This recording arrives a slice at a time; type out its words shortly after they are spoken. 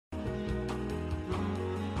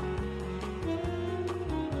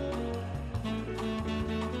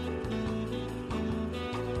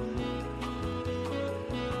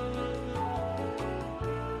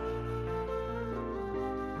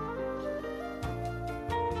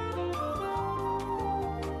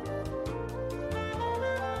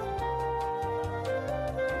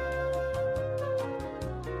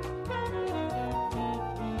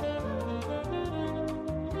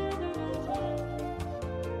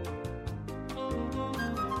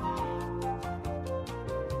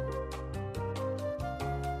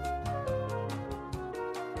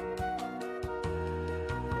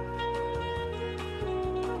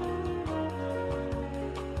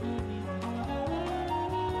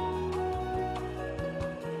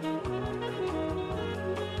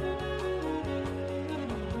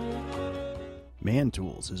Man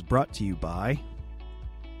Tools is brought to you by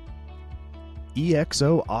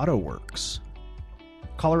EXO Auto Works,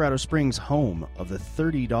 Colorado Springs' home of the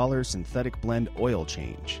 $30 synthetic blend oil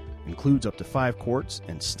change. Includes up to 5 quarts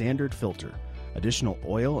and standard filter. Additional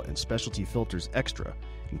oil and specialty filters extra.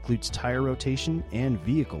 Includes tire rotation and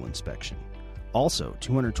vehicle inspection. Also,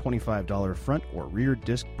 $225 front or rear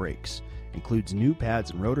disc brakes. Includes new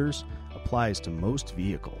pads and rotors. Applies to most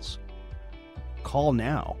vehicles. Call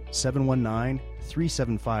now,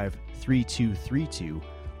 719-375-3232,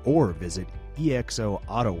 or visit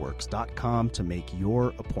exoautoworks.com to make your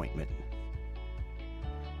appointment.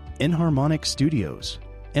 Enharmonic Studios.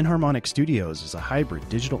 Enharmonic Studios is a hybrid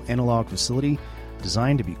digital analog facility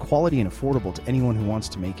designed to be quality and affordable to anyone who wants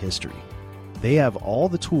to make history. They have all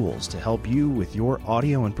the tools to help you with your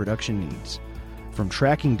audio and production needs. From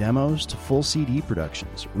tracking demos to full CD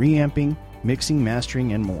productions, reamping, mixing,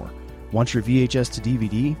 mastering, and more. Want your VHS to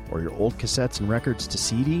DVD or your old cassettes and records to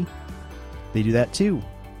CD? They do that too.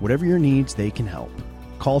 Whatever your needs, they can help.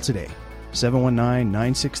 Call today,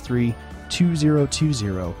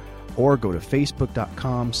 719-963-2020, or go to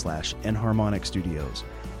facebook.com/Enharmonic Studios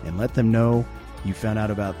and let them know you found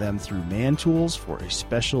out about them through Man Tools for a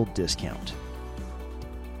special discount.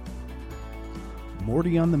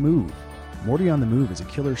 Morty on the Move. Morty on the Move is a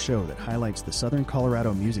killer show that highlights the Southern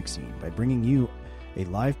Colorado music scene by bringing you a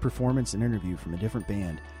live performance and interview from a different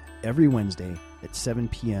band every Wednesday at 7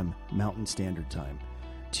 p.m. Mountain Standard Time.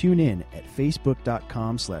 Tune in at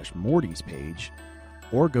facebook.com/Morty's page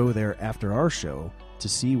or go there after our show to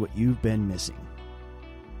see what you've been missing.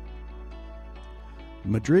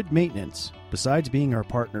 Madrid Maintenance. Besides being our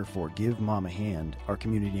partner for Give Mom a Hand, our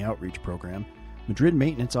community outreach program, Madrid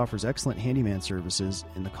Maintenance offers excellent handyman services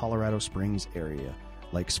in the Colorado Springs area,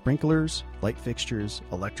 like sprinklers, light fixtures,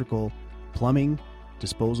 electrical, plumbing,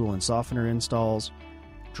 disposal and softener installs,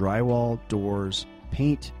 drywall, doors,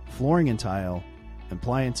 paint, flooring and tile,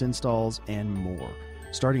 appliance installs, and more,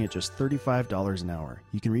 starting at just $35 an hour.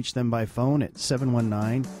 You can reach them by phone at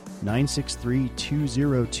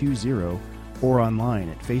 719-963-2020 or online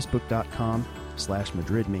at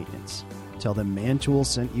facebook.com/Madrid Maintenance. Tell them Man Tools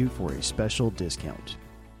sent you for a special discount.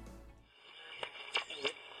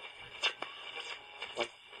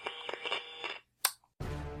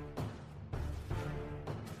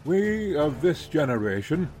 We of this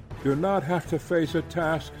generation do not have to face a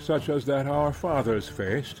task such as that our fathers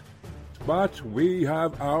faced, but we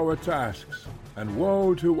have our tasks, and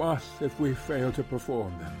woe to us if we fail to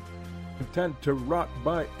perform them. Content to rot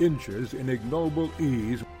by inches in ignoble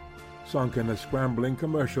ease, sunk in a scrambling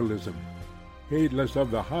commercialism, heedless of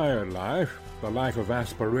the higher life, the life of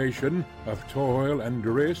aspiration, of toil and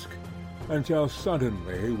risk, until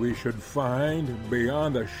suddenly we should find,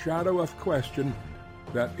 beyond a shadow of question,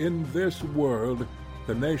 that in this world,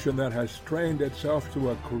 the nation that has trained itself to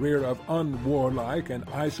a career of unwarlike and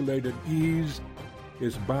isolated ease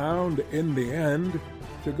is bound, in the end,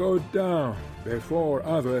 to go down before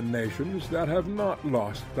other nations that have not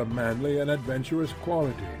lost the manly and adventurous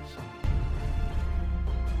qualities.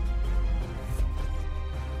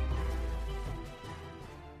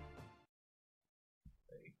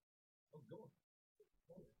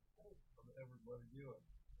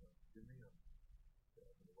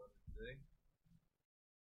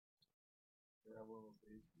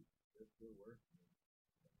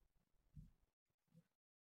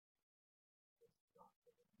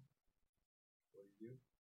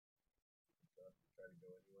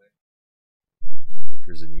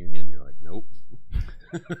 Vickers and Union, you're like, nope.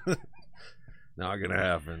 Not gonna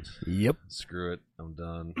happen. Yep. Screw it. I'm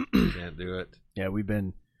done. Can't do it. Yeah, we've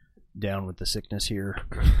been down with the sickness here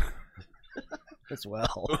as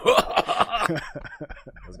well.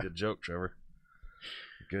 That was a good joke, Trevor.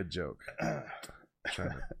 Good joke.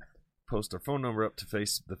 Trying to post our phone number up to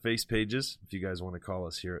the face pages if you guys want to call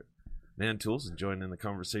us here at Man Tools and join in the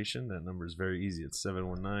conversation. That number is very easy. It's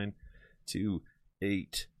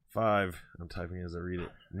 719-285. I'm typing as I read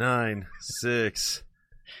it. 96.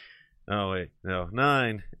 Oh wait, no,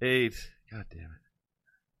 98. God damn it.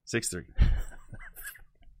 63. I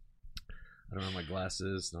don't have my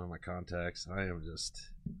glasses, don't have my contacts. I am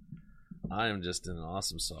just in an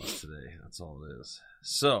awesome sauce today. That's all it is.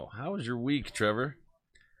 So, how was your week, Trevor?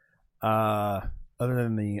 Other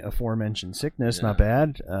than the aforementioned sickness, not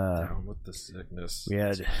bad. Down with the sickness. We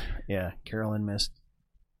had, Carolyn missed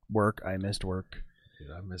work. I missed work.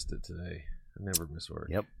 Dude, I missed it today. I never miss work.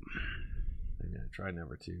 Yep. I try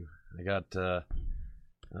never to. I got,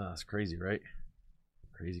 it's crazy, right?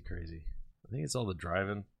 Crazy. I think it's all the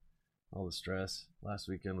driving, all the stress. Last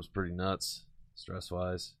weekend was pretty nuts,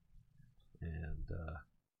 stress-wise. And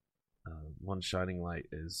one shining light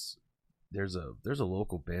is there's a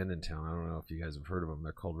local band in town. I don't know if you guys have heard of them.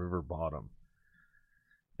 They're called River Bottom.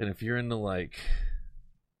 And if you're into like,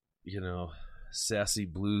 sassy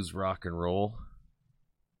blues rock and roll,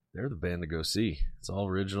 they're the band to go see. It's all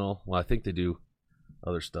original. Well, I think they do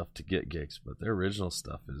other stuff to get gigs, but their original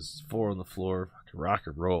stuff is 4 on the floor, rock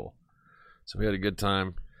and roll. So we had a good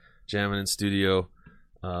time jamming in studio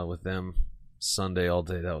with them Sunday all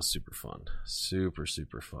day. That was super fun. Super,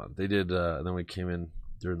 super fun. They did, then we came in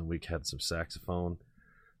during the week, had some saxophone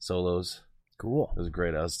solos. Cool. It was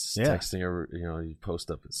great. I was just texting her, you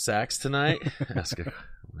post up at sax tonight. Ask her,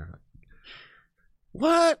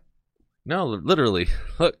 what? No, literally.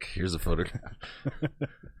 Look, here's a photograph.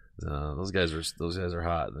 Those guys are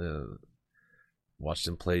hot. Watched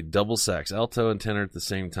him play double sax, alto and tenor at the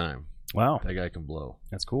same time. Wow, that guy can blow.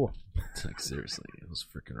 That's cool. Like seriously, it was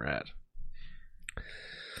freaking rad.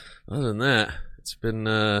 Other than that, it's been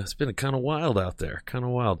kind of wild out there. Kind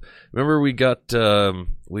of wild. Remember, we got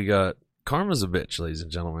karma's a bitch, ladies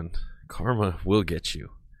and gentlemen. Karma will get you.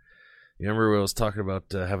 You remember when I was talking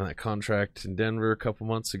about having that contract in Denver a couple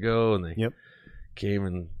months ago, and they came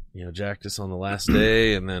and jacked us on the last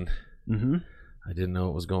day, and then I didn't know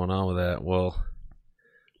what was going on with that. Well,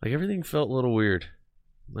 like everything felt a little weird.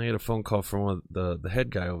 I had a phone call from the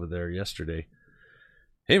head guy over there yesterday.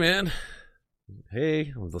 Hey, man.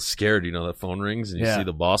 Hey, I'm a little scared. That phone rings and you see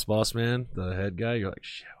the boss man, the head guy. You're like,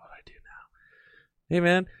 shit, what do I do now? Hey,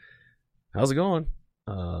 man, how's it going?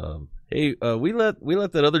 Hey, we let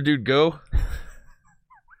that other dude go.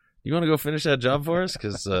 You want to go finish that job for us?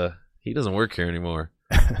 Because he doesn't work here anymore.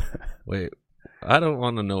 Wait, I don't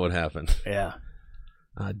want to know what happened. Yeah.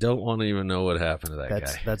 I don't want to even know what happened to that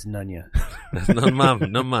guy. That's none ya. That's none mine,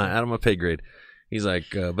 out of my pay grade. He's like,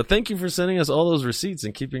 but thank you for sending us all those receipts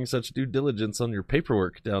and keeping such due diligence on your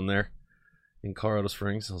paperwork down there in Colorado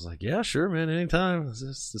Springs. I was like, yeah, sure, man, anytime. This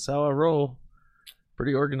is how I roll.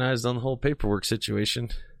 Pretty organized on the whole paperwork situation.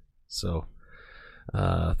 So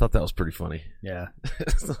I thought that was pretty funny. Yeah.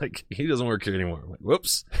 It's like, he doesn't work here anymore. I'm like,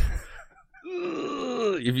 whoops.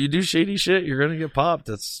 If you do shady shit, you're going to get popped.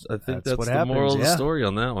 I think that's the moral of the story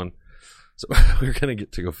on that one. So we're going to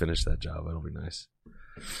get to go finish that job. That'll be nice.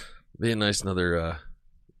 Be a nice another,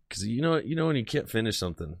 because you know when you can't finish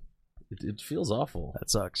something, it feels awful. That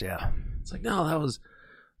sucks, yeah. It's like, no,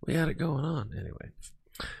 we had it going on. Anyway,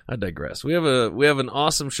 I digress. We have an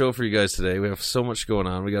awesome show for you guys today. We have so much going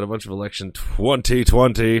on. We got a bunch of election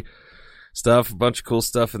 2020 stuff, a bunch of cool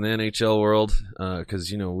stuff in the NHL world,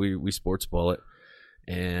 because we sports ball it,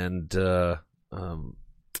 and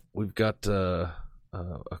we've got a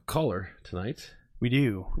caller tonight. We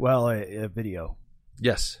do. Well, a video.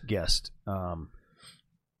 Yes. Guest.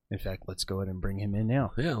 In fact, let's go ahead and bring him in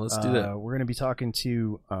now. Yeah, let's do that. We're going to be talking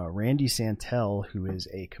to Randy Santel, who is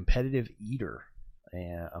a competitive eater,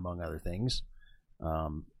 among other things.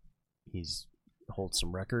 He's holds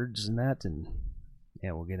some records and that, and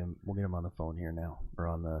we'll get him on the phone here now, or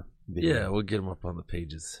on the video. Yeah, we'll get him up on the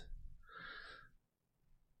pages.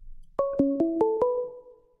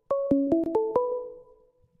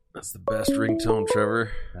 That's the best ringtone,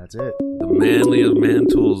 Trevor. That's it. The manly of man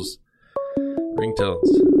tools ringtones.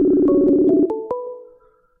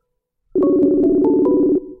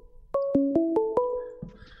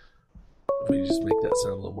 If we just make that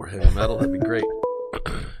sound a little more heavy metal, that'd be great.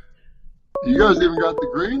 You guys even got the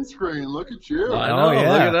green screen. Look at you. I know.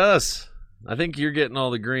 Yeah. Look at us. I think you're getting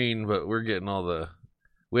all the green, but we're getting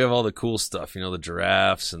we have all the cool stuff, the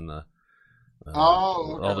giraffes and the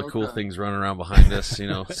all the cool things running around behind us.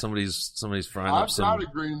 Somebody's frying up some. I've got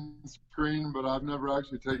a green screen, but I've never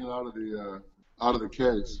actually taken it out of the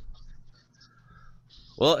case.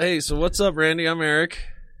 Well, hey, so what's up, Randy? I'm Eric.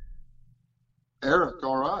 Eric,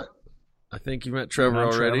 all right. I think you met Trevor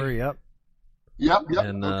already. Trevor, yep. Yep.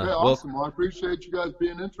 And, okay, awesome. Well, I appreciate you guys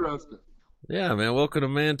being interested. Yeah, man. Welcome to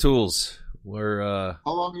Man Tools. How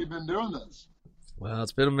long have you been doing this? Well,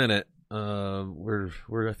 it's been a minute. I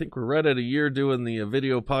think we're right at a year doing the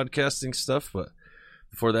video podcasting stuff, but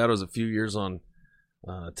before that it was a few years on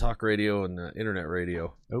talk radio and internet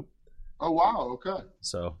radio. Oh wow, okay.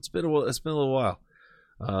 So it's been a little while.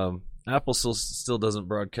 Apple still doesn't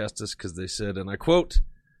broadcast us because they said, and I quote,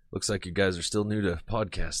 "Looks like you guys are still new to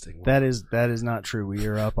podcasting." That is not true. We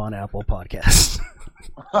are up on Apple Podcasts.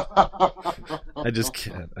 I just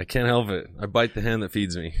can't. I can't help it. I bite the hand that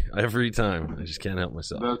feeds me every time. I just can't help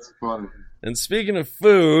myself. That's funny. And speaking of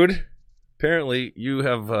food, apparently you're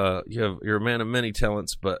a man of many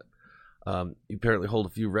talents, but you apparently hold a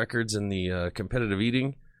few records in the competitive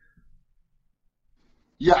eating.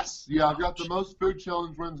 Yes, yeah, I've got the most food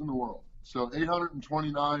challenge wins in the world. So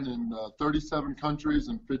 829 in 37 countries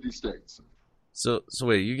and 50 states. So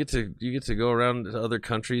wait, you get to go around to other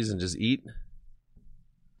countries and just eat?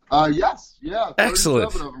 Yes, yeah, 37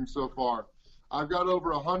 Excellent. of them so far. I've got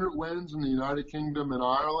over 100 wins in the United Kingdom and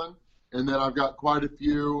Ireland, and then I've got quite a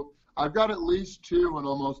few. I've got at least 2 in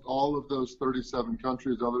almost all of those 37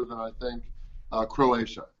 countries, other than, I think,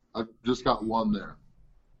 Croatia. I've just got 1 there.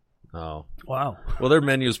 Oh, Wow. well, their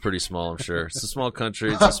menu is pretty small. I'm sure it's a small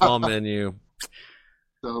country. It's a small menu.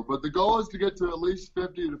 So, but the goal is to get to at least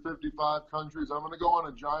 50 to 55 countries. I'm going to go on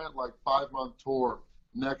a giant, 5-month tour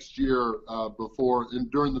next year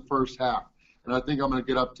during the first half. And I think I'm going to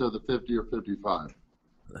get up to the 50 or 55.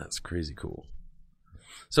 That's crazy cool.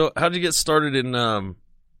 So, how'd you get started in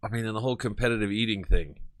the whole competitive eating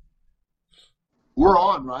thing? We're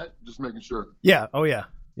on, right? Just making sure. Yeah. Oh, yeah.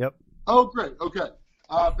 Yep. Oh, great. Okay.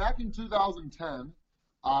 Back in 2010,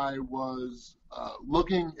 I was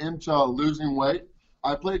looking into losing weight.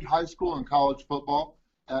 I played high school and college football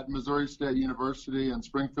at Missouri State University in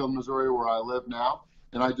Springfield, Missouri, where I live now.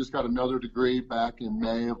 And I just got another degree back in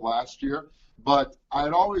May of last year. But I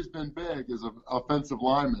had always been big as an offensive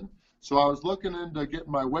lineman. So I was looking into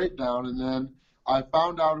getting my weight down, and then I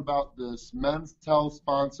found out about this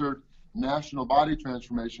Santel-sponsored National Body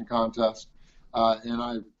Transformation Contest, and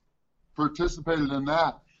I participated in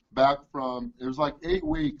that it was 8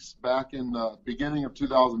 weeks back in the beginning of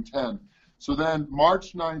 2010. So then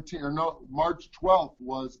March 12th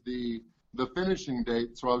was the finishing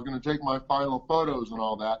date, so I was going to take my final photos and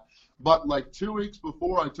all that. But 2 weeks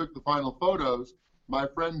before I took the final photos, my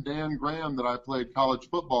friend Dan Graham that I played college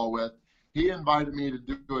football with, he invited me to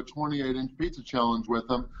do a 28-inch pizza challenge with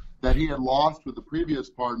him that he had lost with the previous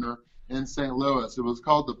partner in St. Louis. It was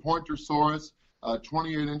called the Pointersaurus,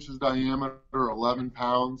 28 inches diameter, 11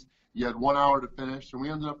 pounds. You had 1 hour to finish, and we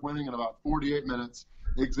ended up winning in about 48 minutes,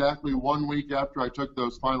 exactly 1 week after I took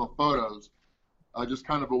those final photos, just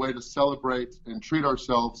kind of a way to celebrate and treat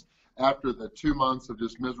ourselves after the 2 months of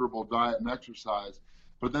just miserable diet and exercise.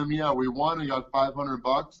 But then, we won and got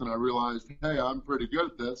 $500, and I realized, hey, I'm pretty good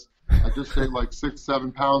at this. I just ate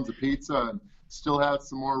 6-7 pounds of pizza and still had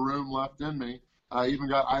some more room left in me. I even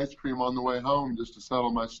got ice cream on the way home just to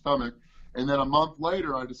settle my stomach. And then a month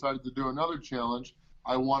later, I decided to do another challenge.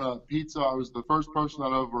 I won a pizza. I was the first person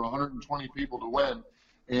out of over 120 people to win,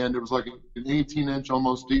 and it was an 18-inch,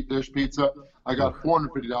 almost deep dish pizza. I got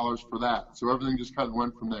 $450 for that. So everything just kind of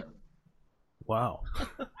went from there. Wow.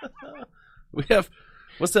 We have,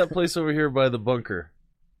 what's that place over here by the bunker?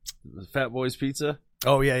 The Fat Boys Pizza?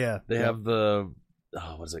 Oh, yeah, yeah. They have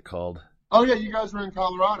what is it called? Oh, yeah, you guys are in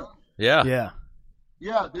Colorado. Yeah. Yeah.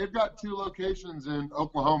 Yeah, they've got 2 locations in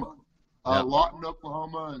Oklahoma. Lawton,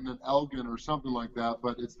 Oklahoma, and then Elgin or something like that,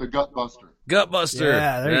 but it's the Gutbuster. Gutbuster.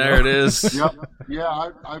 Yeah, there it is. Yep.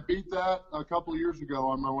 Yeah, I beat that a couple of years ago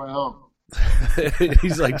on my way home.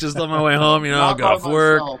 He's just on my way home, Not got off by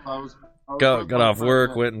work. myself. I was Got off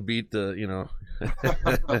work, friend. went and beat the,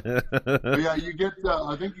 But yeah, you get.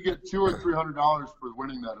 I think you get $200 or $300 for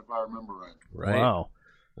winning that, if I remember right. Right. Wow.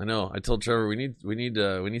 I know. I told Trevor we need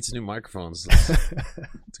some new microphones.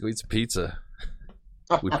 Let's go eat some pizza.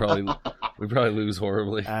 We probably lose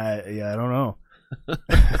horribly. I don't know.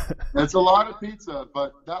 It's a lot of pizza,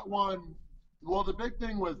 but that one. Well, the big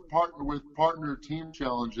thing with partner team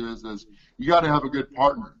challenges is you got to have a good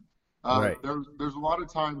partner. Right. There's a lot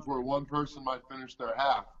of times where one person might finish their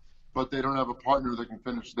half, but they don't have a partner that can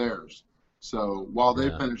finish theirs. So while they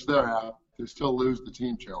finish their half, they still lose the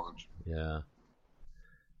team challenge. Yeah.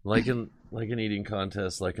 Like an eating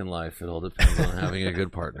contest, like in life, it all depends on having a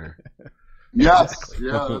good partner. Yes.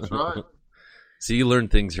 Yeah, that's right. See, you learn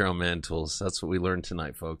things here on Man Tools. That's what we learned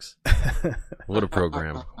tonight, folks. What a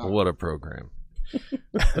program. What a program.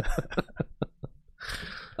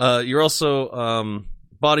 You're also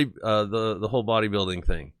the whole bodybuilding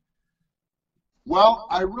thing. Well,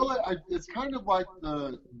 it's kind of like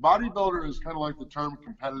the bodybuilder is kind of like the term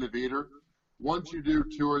competitive eater. Once you do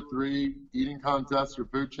 2 or 3 eating contests or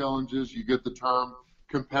food challenges, you get the term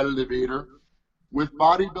competitive eater. With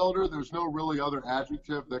bodybuilder, there's no really other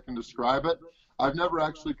adjective that can describe it. I've never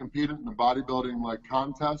actually competed in a bodybuilding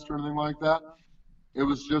contest or anything like that. It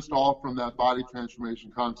was just all from that body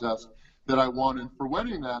transformation contest that I won. And for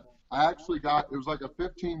winning that, I actually it was like a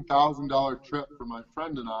 $15,000 trip for my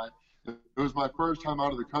friend and I. It was my first time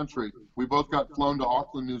out of the country. We both got flown to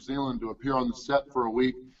Auckland, New Zealand to appear on the set for a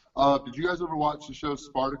week. Did you guys ever watch the show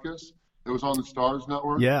Spartacus? It was on the Starz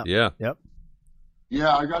Network. Yeah. Yeah. Yep.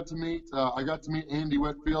 Yeah, I got to meet Andy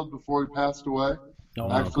Whitfield before he passed away. Oh,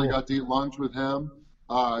 Actually cool. got to eat lunch with him.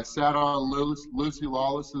 I sat on Lucy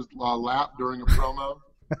Lawless's lap during a promo.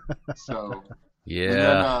 So Yeah. And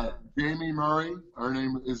then Jamie Murray, her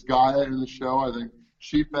name is Gaia in the show. I think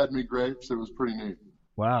She fed me grapes. It was pretty neat.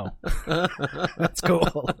 Wow. That's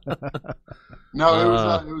cool.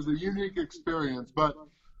 No, it was a unique experience, but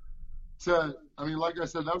like I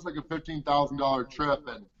said, that was like a $15,000 trip,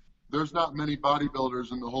 and there's not many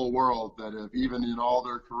bodybuilders in the whole world that have, even in all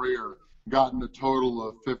their career, gotten a total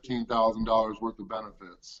of $15,000 worth of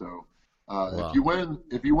benefits. So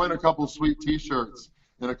if you win a couple sweet T-shirts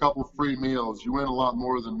and a couple free meals, you win a lot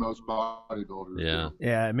more than most bodybuilders. Yeah, do.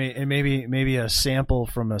 Yeah, and maybe a sample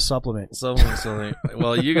from a supplement. Something.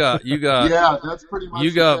 Well, you got yeah, that's pretty much.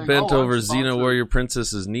 You got bent over I'm Xena sponsored. Warrior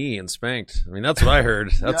Princess's knee and spanked. I mean, that's what I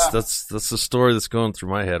heard. That's the story that's going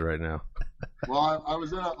through my head right now. Well, I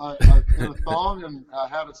was in a thong and I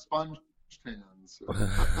had a sponge tan. So.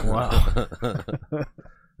 Wow. It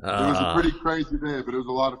was a pretty crazy day, but it was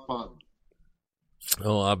a lot of fun.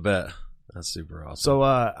 Oh, I bet. That's super awesome. So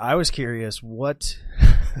I was curious, what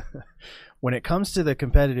when it comes to the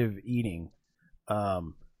competitive eating, are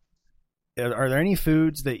there any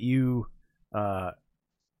foods that you,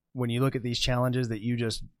 when you look at these challenges, that you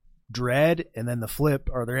just dread, and then the flip?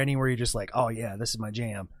 Are there any where you're just like, oh yeah, this is my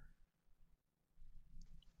jam?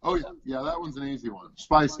 Oh yeah, that one's an easy one.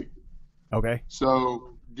 Spicy. Okay.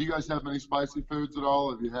 So, do you guys have any spicy foods at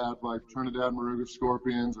all? Have you had like Trinidad Moruga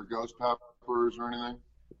scorpions or ghost peppers or anything?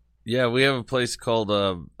 Yeah, we have a place called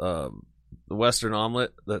the Western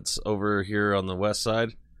Omelet that's over here on the west side,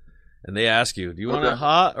 and they ask you, do you want it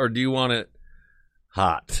hot or do you want it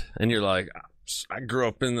hot? And you're like, I grew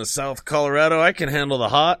up in the South Colorado. I can handle the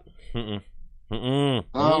hot.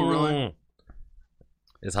 Oh, really?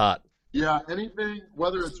 It's hot. Yeah, anything,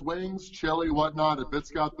 whether it's wings, chili, whatnot, if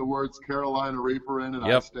it's got the words Carolina Reaper in it,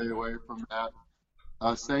 I stay away from that.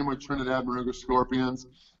 Same with Trinidad Moruga scorpions.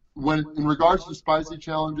 In regards to spicy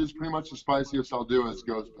challenges, pretty much the spiciest I'll do is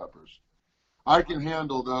ghost peppers. I can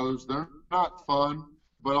handle those. They're not fun,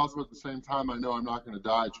 but also at the same time, I know I'm not going to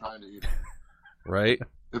die trying to eat them. Right.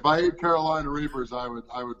 If I ate Carolina Reapers, I would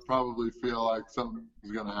probably feel like something's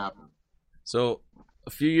going to happen. So a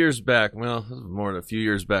few years back, well, more than a few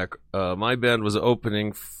years back, my band was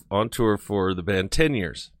opening on tour for the band 10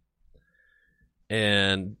 Years.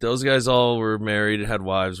 And those guys all were married, had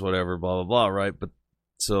wives, whatever, blah, blah, blah, right? But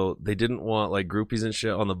so they didn't want like groupies and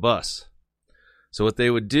shit on the bus. So what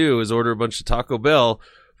they would do is order a bunch of Taco Bell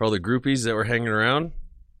for all the groupies that were hanging around,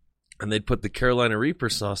 and they'd put the Carolina Reaper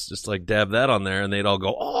sauce, just like dab that on there, and they'd all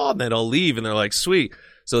go, oh, and they'd all leave, and they're like, sweet.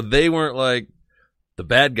 So they weren't like the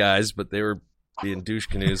bad guys, but they were being douche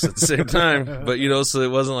canoes at the same time. But, so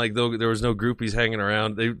it wasn't like there was no groupies hanging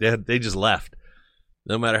around. They just left.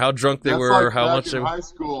 No matter how drunk they were like or how back much in they high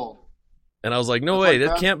school. And I was like, no way,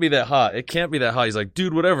 that can't be that hot. It can't be that hot. He's like,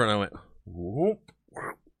 dude, whatever. And I went, whoop,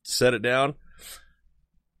 set it down.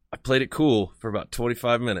 I played it cool for about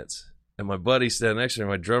 25 minutes. And my buddy standing next to me,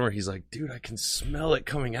 my drummer, he's like, dude, I can smell it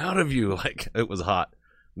coming out of you. Like, it was hot.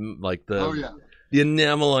 Like the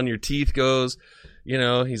enamel on your teeth goes,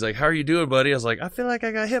 he's like, how are you doing, buddy? I was like, I feel like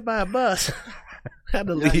I got hit by a bus. Had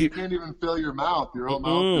to leave. You can't even feel your mouth. Your whole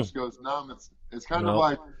mouth just goes numb. It's kind of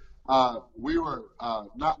like, we were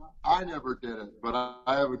I never did it, but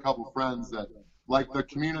I have a couple friends that like the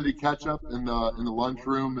community ketchup in the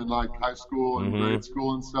lunchroom in like high school and grade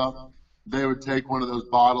school and stuff. They would take one of those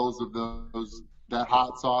bottles of that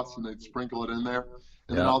hot sauce and they'd sprinkle it in there,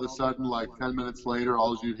 and then all of a sudden, like 10 minutes later,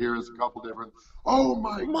 all you'd hear is a couple different, oh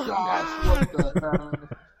my gosh, what the heck?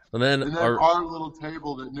 And then our little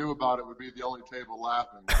table that knew about it would be the only table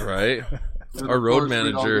laughing. Right. Our road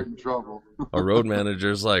manager's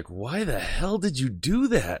like, why the hell did you do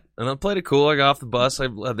that? And I played it cool. I got off the bus.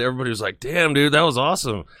 Everybody was like, damn, dude, that was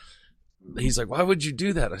awesome. He's like, why would you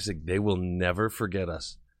do that? I said, they will never forget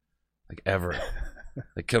us. Like, ever.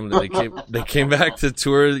 They came back to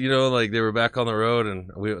tour, like they were back on the road,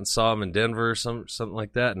 and we went and saw them in Denver or something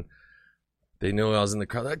like that. And they knew I was in the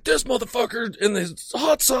crowd. Like, this motherfucker in the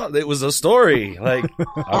hot sauce. It was a story. Like,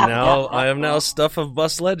 I am now stuff of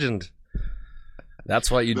bus legend.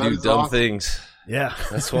 That's why you do dumb things. Yeah.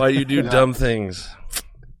 That's why you do dumb things.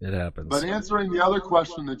 It happens. But answering the other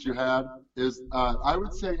question that you had is, I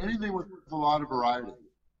would say anything with a lot of variety.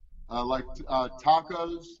 Like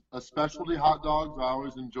tacos, specialty hot dogs, I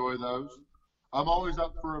always enjoy those. I'm always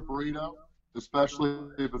up for a burrito, especially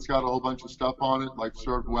if it's got a whole bunch of stuff on it, like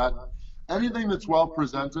served wet. Anything that's well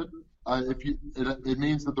presented, it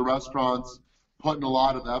means that the restaurant's putting a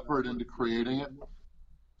lot of effort into creating it.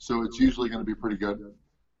 So it's usually going to be pretty good.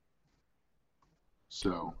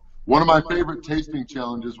 So one of my favorite tasting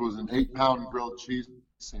challenges was an 8-pound grilled cheese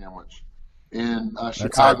sandwich in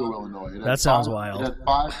Chicago, Illinois. That sounds wild. It had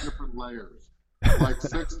 5 different layers, like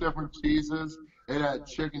 6 different cheeses. It had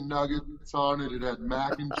chicken nuggets on it. It had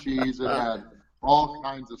mac and cheese. It had all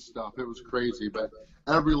kinds of stuff. It was crazy, but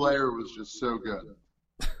every layer was just so good.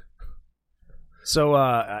 So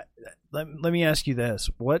let me ask you this.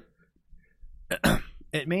 What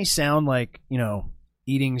it may sound like,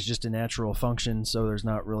 eating is just a natural function, so there's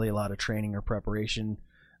not really a lot of training or preparation.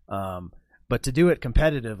 But to do it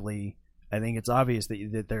competitively, I think it's obvious that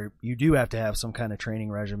you do have to have some kind of training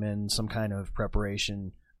regimen, some kind of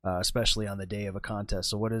preparation, especially on the day of a contest.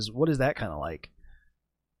 So what is that kind of like?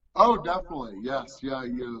 Oh, definitely. Yes. Yeah.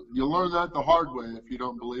 You learn that the hard way if you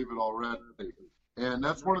don't believe it already. And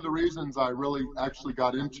that's one of the reasons I really actually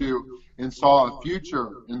got into and saw a future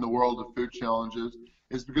in the world of food challenges,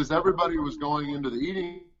 is because everybody was going into the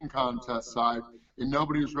eating contest side and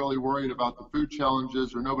nobody was really worried about the food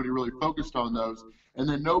challenges, or nobody really focused on those. And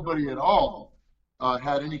then nobody at all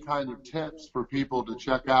had any kind of tips for people to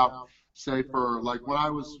check out. Say, for like when I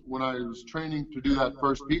was training to do that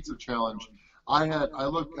first pizza challenge, I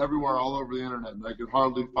looked everywhere all over the internet and I could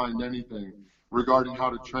hardly find anything regarding how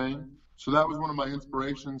to train. So that was one of my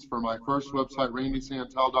inspirations for my first website,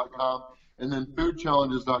 randysantel.com, and then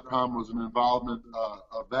foodchallenges.com was an involvement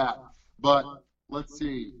of that. But let's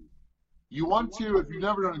see, you want to, if you've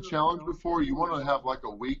never done a challenge before, you want to have like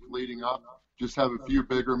a week leading up, just have a few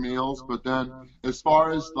bigger meals. But then as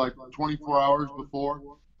far as like 24 hours before,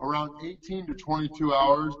 around 18 to 22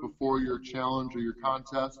 hours before your challenge or your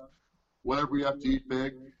contest, whatever you have to eat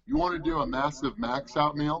big, you want to do a massive max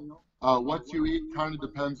out meal. What you eat kind of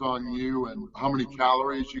depends on you and how many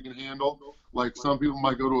calories you can handle. Like some people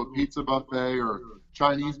might go to a pizza buffet or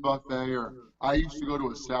Chinese buffet, or I used to go to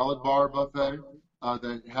a salad bar buffet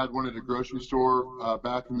that had one at a grocery store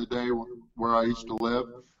back in the day where I used to live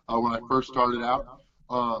when I first started out.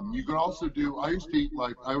 You could also I used to eat,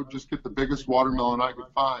 like, I would just get the biggest watermelon I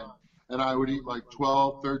could find, and I would eat like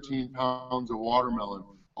 12, 13 pounds of watermelon,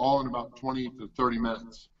 all in about 20 to 30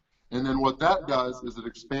 minutes. And then what that does is it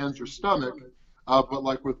expands your stomach, but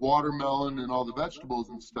like with watermelon and all the vegetables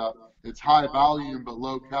and stuff, it's high volume but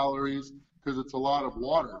low calories because it's a lot of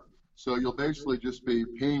water. So you'll basically just be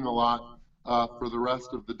peeing a lot for the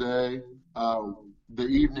rest of the day, the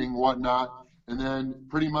evening, whatnot, and then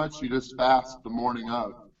pretty much you just fast the morning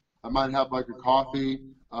of. I might have like a coffee,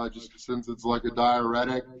 just since it's like a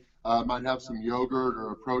diuretic. Might have some yogurt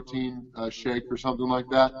or a protein shake or something like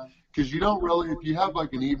that. Because you don't really, if you have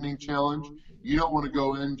like an evening challenge, you don't want to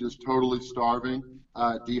go in just totally starving,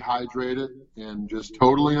 dehydrated, and just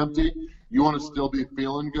totally empty. You want to still be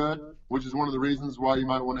feeling good, which is one of the reasons why you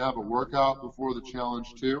might want to have a workout before the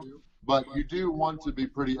challenge too. But you do want to be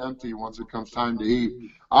pretty empty once it comes time to eat.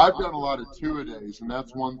 I've done a lot of two-a-days, and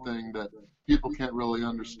that's one thing that people can't really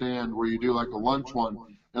understand, where you do like a lunch one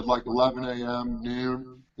at like 11 a.m.,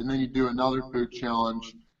 noon, and then you do another food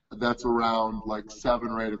challenge that's around like 7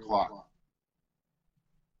 or 8 o'clock.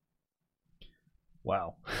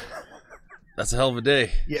 Wow. That's a hell of a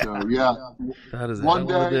day. Yeah. So, yeah. That is a hell of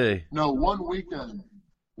a day. No, one weekend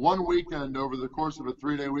over the course of a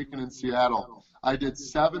 3-day weekend in Seattle, I did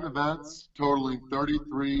 7 events totaling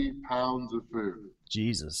 33 pounds of food.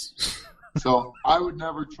 Jesus. So I would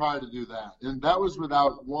never try to do that. And that was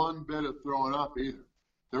without one bit of throwing up either.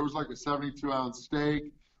 There was like a 72-ounce steak,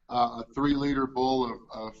 a 3-liter bowl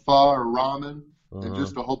of pho or ramen, and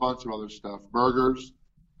just a whole bunch of other stuff, burgers.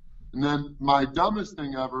 And then my dumbest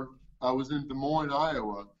thing ever was in Des Moines,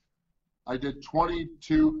 Iowa. I did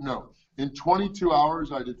in 22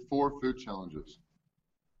 hours, I did 4 food challenges.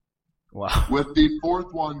 Wow. With the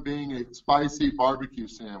 4th one being a spicy barbecue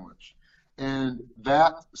sandwich. And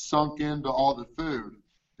that sunk into all the food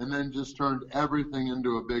and then just turned everything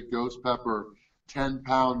into a big ghost pepper,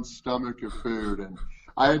 10-pound stomach of food. And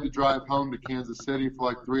I had to drive home to Kansas City for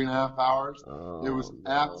like 3.5 hours. It was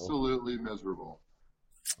absolutely miserable.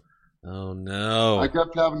 Oh, no. I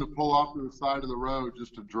kept having to pull off to the side of the road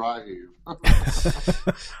just to dry heave.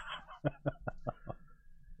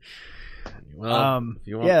 Well, if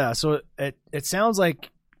you want... Yeah, so it sounds like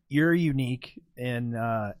you're unique in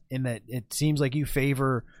that it seems like you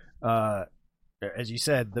favor, as you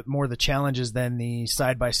said, more the challenges than the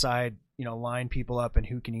side-by-side, line people up and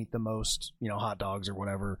who can eat the most, hot dogs or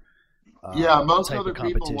whatever. Yeah, most other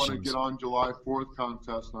people want to get on July 4th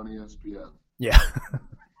contest on ESPN. Yeah.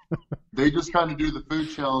 They just kind of do the food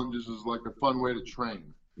challenges as like a fun way to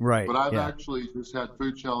train. Right. But I've actually just had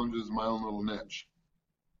food challenges in my own little niche.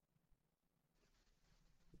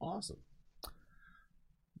 Awesome.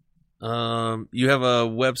 You have a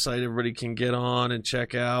website everybody can get on and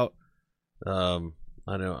check out.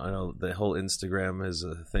 I know the whole Instagram is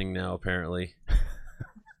a thing now, apparently.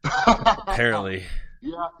 Apparently.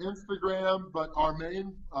 Yeah, Instagram, but our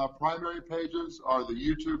main primary pages are the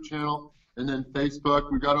YouTube channel and then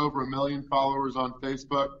Facebook. We've got over 1 million followers on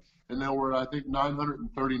Facebook, and then we're, I think,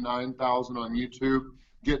 939,000 on YouTube,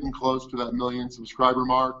 getting close to that 1 million subscriber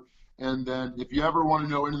mark. And then if you ever want to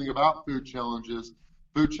know anything about food challenges,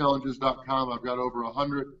 foodchallenges.com, I've got over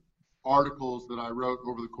 100 articles that I wrote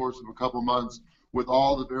over the course of a couple months with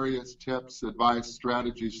all the various tips, advice,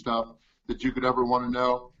 strategy stuff that you could ever want to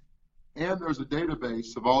know. And there's a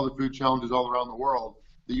database of all the food challenges all around the world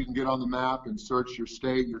that you can get on the map and search your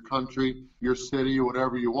state, your country, your city,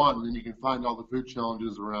 whatever you want, and then you can find all the food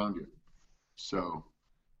challenges around you. So,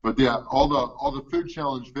 but yeah, all the food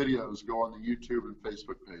challenge videos go on the YouTube and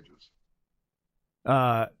Facebook pages.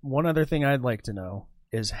 One other thing I'd like to know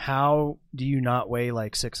is how do you not weigh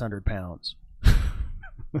like 600 pounds?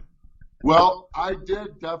 Well, I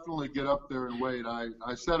did definitely get up there in weight. I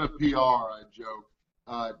set a PR, I joke.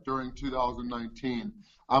 During 2019.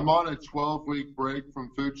 I'm on a 12-week break from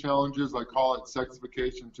food challenges. I call it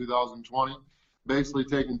Sexification 2020. Basically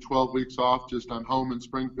taking 12 weeks off. Just I'm home in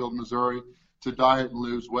Springfield, Missouri to diet and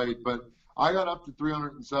lose weight. But I got up to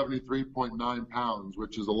 373.9 pounds,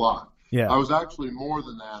 which is a lot. Yeah. I was actually more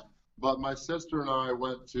than that. But my sister and I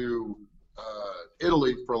went to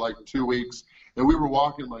Italy for like 2 weeks, and we were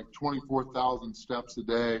walking like 24,000 steps a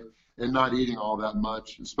day and not eating all that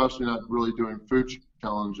much, especially not really doing food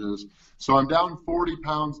challenges. So I'm down 40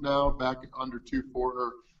 pounds now, back under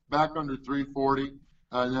 340.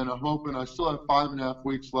 And then I'm hoping, I still have 5.5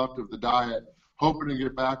 weeks left of the diet, hoping to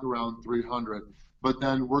get back around 300. But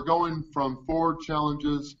then we're going from 4 challenge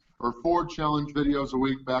videos a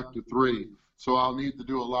week back to 3. So I'll need to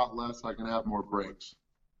do a lot less. I can have more breaks.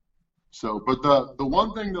 So, but the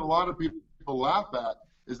one thing that a lot of people laugh at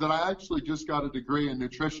is that I actually just got a degree in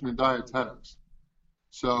nutrition and dietetics.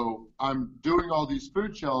 So I'm doing all these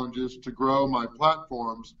food challenges to grow my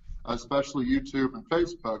platforms, especially YouTube and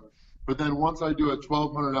Facebook. But then once I do a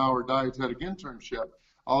 1,200-hour dietetic internship,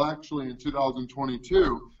 I'll actually, in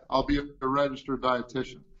 2022, I'll be a registered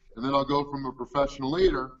dietitian. And then I'll go from a professional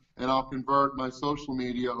leader, and I'll convert my social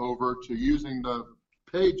media over to using the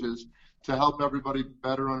pages to help everybody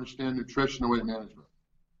better understand nutrition and weight management.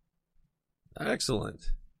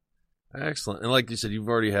 Excellent. And like you said, you've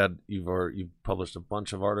published a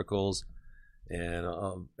bunch of articles, and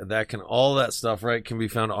all that stuff, right, can be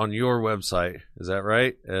found on your website. Is that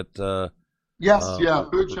right? Yes,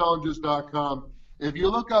 foodchallenges.com. If you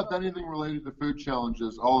look up anything related to food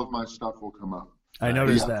challenges, all of my stuff will come up. I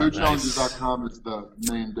noticed that. Foodchallenges.com is the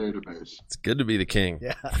main database. It's good to be the king.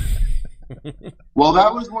 Yeah. Well,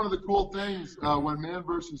 that was one of the cool things when Man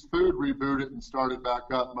vs. Food rebooted and started back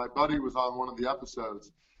up. My buddy was on one of the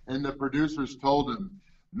episodes, and the producers told him,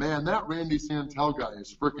 man, that Randy Santel guy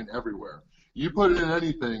is freaking everywhere. You put it in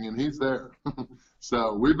anything, and he's there.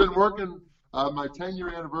 So we've been working. My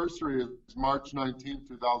 10-year anniversary is March 19,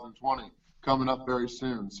 2020, coming up very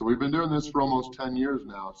soon. So we've been doing this for almost 10 years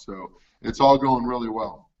now, so it's all going really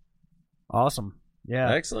well. Awesome.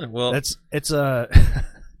 Yeah. Excellent. Well, it's a...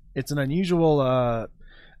 It's an unusual, I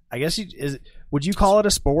guess, would you call it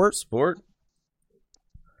a sport? Sport?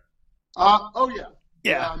 Oh, yeah.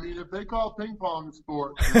 Yeah. I mean, if they call ping pong a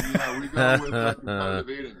sport, then, yeah, we go with competitive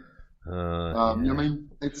eating. I mean,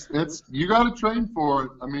 it's you got to train for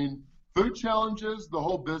it. I mean, food challenges, the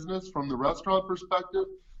whole business from the restaurant perspective,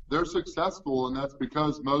 they're successful, and that's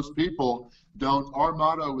because most people don't. Our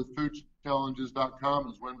motto with foodchallenges.com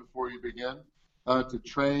is win before you begin. To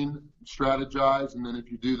train, strategize, and then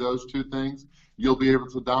if you do those two things, you'll be able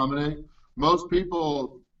to dominate. Most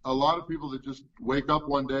people, a lot of people that just wake up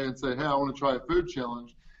one day and say, hey, I want to try a food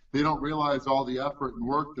challenge, they don't realize all the effort and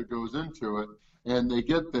work that goes into it, and they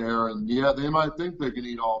get there, and yeah, they might think they can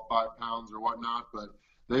eat all 5 pounds or whatnot, but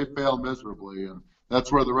they fail miserably, and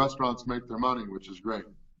that's where the restaurants make their money, which is great.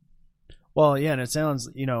 Well, yeah, and it sounds,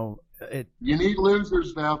 you need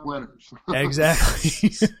losers to have winners. Exactly.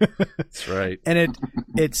 That's right. And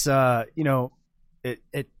it's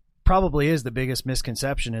it probably is the biggest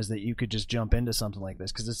misconception is that you could just jump into something like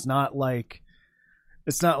this, because it's not like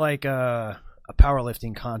a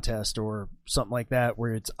powerlifting contest or something like that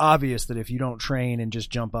where it's obvious that if you don't train and just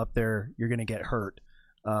jump up there, you're going to get hurt.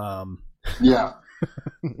 Yeah.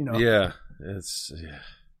 Yeah.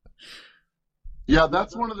 Yeah,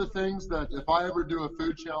 that's one of the things that if I ever do a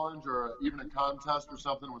food challenge or even a contest or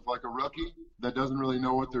something with like a rookie that doesn't really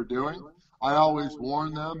know what they're doing, I always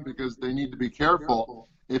warn them because they need to be careful.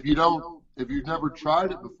 If you've never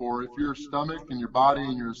tried it before, if your stomach and your body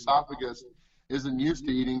and your esophagus isn't used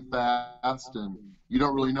to eating fast and you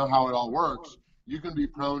don't really know how it all works, you can be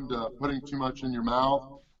prone to putting too much in your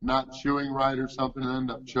mouth, not chewing right or something, and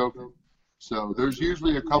end up choking. So there's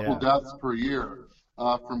usually a couple deaths per year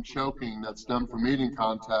from choking that stem from eating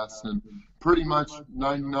contests, and pretty much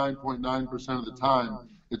 99.9% of the time,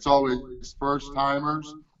 it's always first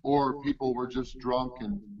timers or people were just drunk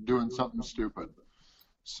and doing something stupid.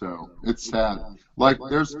 So it's sad. Like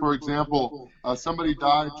there's, for example, somebody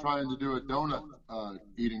died trying to do a donut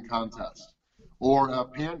eating contest or a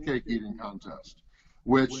pancake eating contest,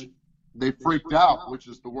 which they freaked out, which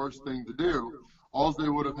is the worst thing to do. All they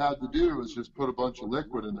would have had to do is just put a bunch of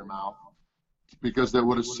liquid in their mouth, because they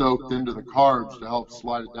would have soaked into the carbs to help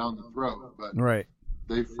slide it down the throat. But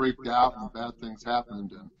they freaked out and bad things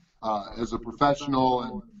happened. And as a professional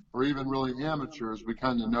and or even really amateurs, we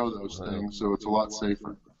kind of know those things, so it's a lot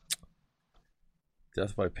safer.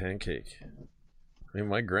 Death by pancake. I mean,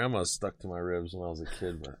 my grandma stuck to my ribs when I was a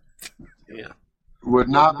kid, but yeah. Would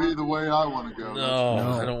not be the way I want to go.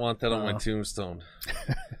 No, I don't want that on my tombstone.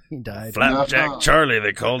 He died. Flapjack Charlie,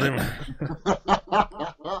 they called him.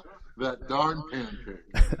 That darn pancake.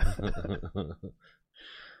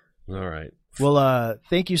 All right. Well,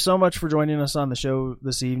 thank you so much for joining us on the show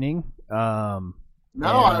this evening. I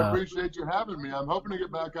appreciate you having me. I'm hoping to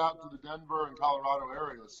get back out to the Denver and Colorado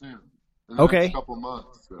area soon. In the next couple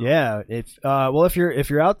months. So. Yeah. If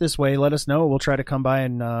you're out this way, let us know. We'll try to come by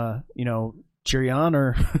and cheer you on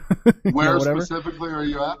or where whatever. Specifically are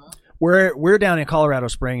you at? We're down in Colorado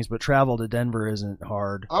Springs, but travel to Denver isn't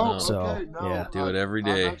hard. Oh, so, okay. No, yeah. Do it every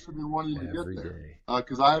day. I've actually been wanting to get there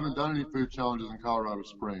because I haven't done any food challenges in Colorado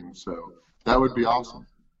Springs, so that would be awesome.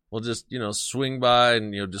 We'll just, swing by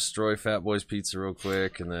and, destroy Fat Boy's Pizza real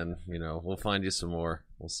quick, and then, we'll find you some more.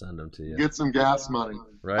 We'll send them to you. Get some gas money.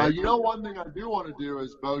 Right. One thing I do want to do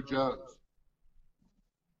is Bo Joe's.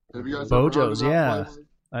 Have you guys Bo ever Joe's, heard of that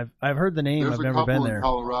place? I've heard the name. There's I've never been there. in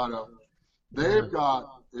Colorado. They've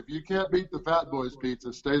got, if you can't beat the Fat Boys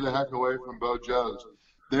Pizza, stay the heck away from Bo Joe's.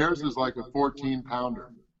 Theirs is like a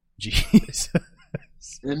 14-pounder. Jeez.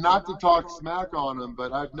 And not to talk smack on them,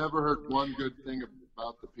 but I've never heard one good thing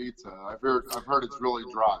about the pizza. I've heard it's really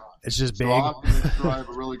dry. It's just big. So I'll have to make sure I have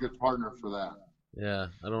a really good partner for that. Yeah,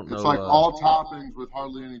 I don't know. It's like all toppings with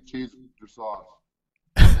hardly any cheese or sauce.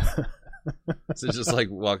 So it's just like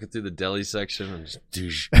walking through the deli section and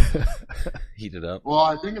just heat it up. Well,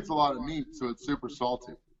 I think it's a lot of meat, so it's super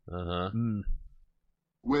salty.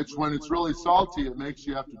 Which, when it's really salty, it makes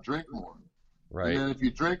you have to drink more. Right. And then if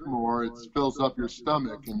you drink more, it fills up your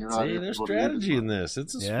stomach, and you're not able to there's eat strategy it. in this.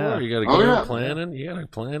 It's a sport. You got to go planning. You got to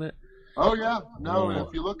plan it. Oh yeah, no. And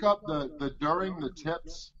if you look up the during the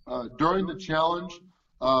tips during the challenge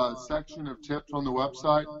section of tips on the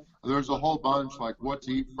website, there's a whole bunch like what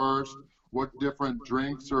to eat first, what different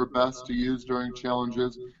drinks are best to use during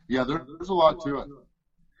challenges. Yeah, there's a lot to it.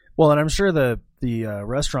 Well, and I'm sure the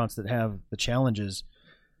restaurants that have the challenges,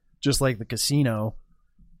 just like the casino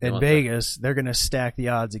in Vegas, they're going to stack the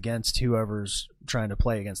odds against whoever's trying to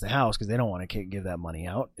play against the house because they don't want to give that money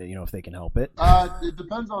out, if they can help it. It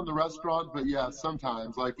depends on the restaurant, but yeah,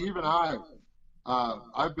 sometimes. Like even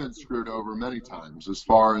I've been screwed over many times as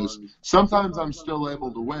far as sometimes I'm still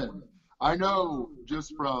able to win. I know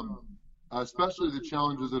just from especially the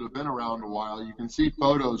challenges that have been around a while, you can see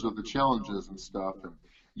photos of the challenges and stuff, and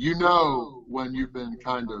when you've been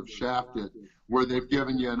kind of shafted where they've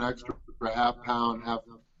given you an extra half pound, have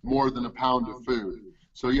more than a pound of food.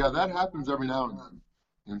 So yeah, that happens every now and then.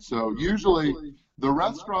 And so usually the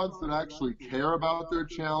restaurants that actually care about their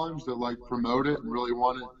challenge, that like promote it and really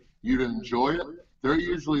want you to enjoy it, they're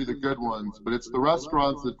usually the good ones. But it's the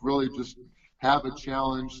restaurants that really just have a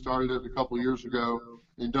challenge, started it a couple years ago,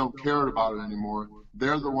 and don't care about it anymore.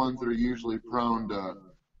 They're the ones that are usually prone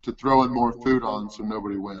to throw in more food on so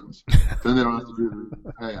nobody wins. Then they don't have to do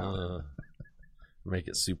the payout. Make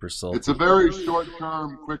it super salty. It's a very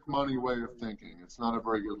short-term, quick money way of thinking. It's not a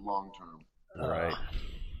very good long-term. All right.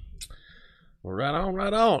 Well,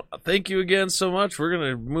 right on. Thank you again so much. We're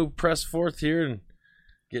gonna press forth here and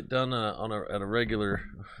get done at a regular,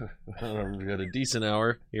 at a decent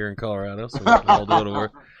hour here in Colorado, so we can all do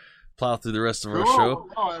it plow through the rest of our show.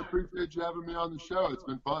 Oh, I appreciate you having me on the show. It's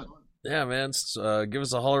been fun. Yeah, man. Give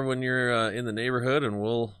us a holler when you're in the neighborhood, and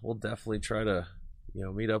we'll definitely try to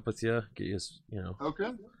meet up with you, get you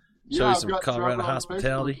okay. Show you some Colorado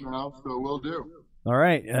hospitality. Now, so we'll do. All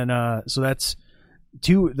right, and so that's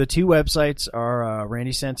the two websites are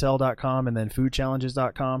randysantel.com and then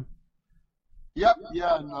foodchallenges.com. Yep,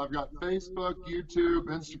 yeah, and I've got Facebook, YouTube,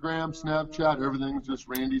 Instagram, Snapchat, everything's just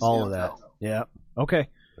Randy Santel. All of that. Yeah. Okay.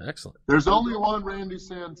 Excellent. There's only one Randy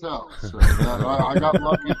Santel, so I got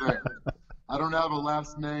lucky there. I don't have a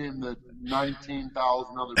last name that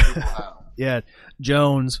 19,000 other people have. Yeah,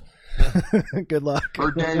 Jones. Good luck.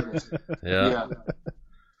 Or Davis. Yeah.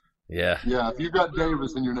 Yeah. Yeah, if you got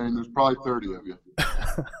Davis in your name, there's probably 30 of you.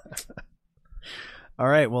 All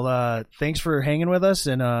right. Well, thanks for hanging with us,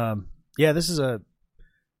 and this is I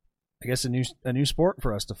guess a new sport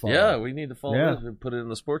for us to follow. Yeah, we need to follow Yeah. this and put it in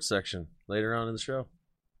the sports section later on in the show.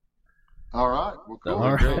 All right. Well, cool.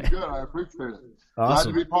 All right. Sounds good. I appreciate it.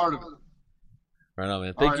 Awesome. Glad to be part of it. Right on,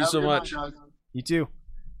 man. All Thank right, you have a so good much. night, guys. You too.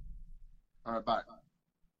 All right, bye.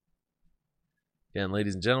 Again,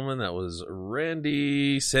 ladies and gentlemen, that was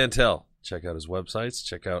Randy Santel. Check out his websites.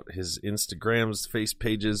 Check out his Instagrams, face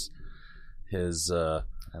pages. His That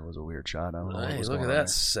was a weird shot. I don't know what hey, was look at going that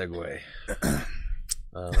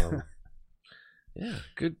on segue. Yeah,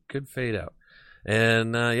 good fade out.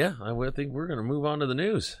 And I think we're gonna move on to the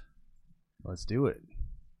news. there. Let's do it.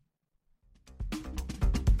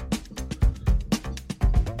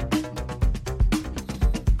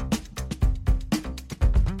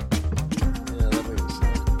 Yeah, that makes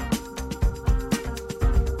sense.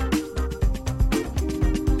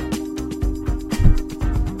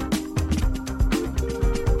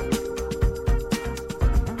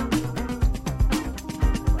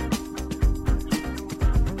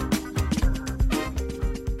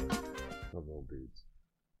 Those old dudes.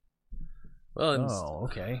 Well, and Oh,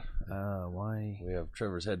 okay. Why we have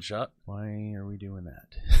Trevor's headshot. are we doing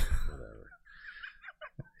that? Whatever.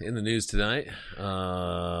 In the news tonight,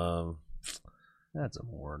 That's a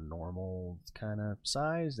more normal kind of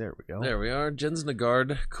size. There we go. there we are. Jens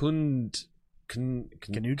Nagard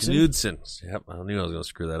Knudsen. Yep, I knew I was going to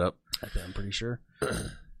screw that up. I'm pretty sure.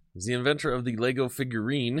 He's the inventor of the Lego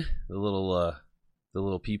figurine, the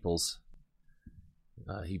little peoples.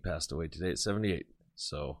 He passed away today at 78.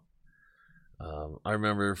 So I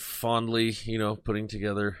remember fondly, putting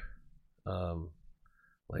together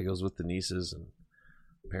Legos with the nieces, and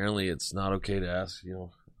apparently it's not okay to ask,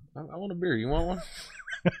 I want a beer. You want one?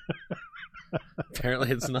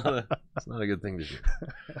 Apparently it's not a good thing to do.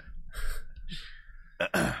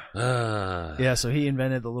 Yeah, so he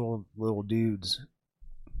invented the little dudes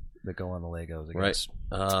that go on the Legos, I guess.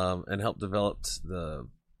 Right. And helped develop the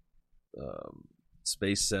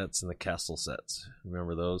space sets and the castle sets.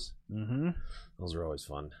 Remember those? Mm-hmm. Those are always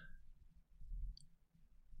fun.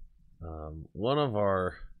 One of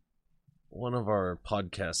our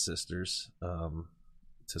podcast sisters,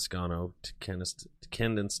 Toscano, Candace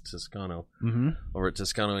Toscano, Mm-hmm. over at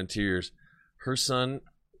Toscano Interiors, her son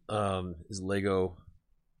is Lego,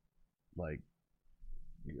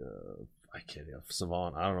 I can't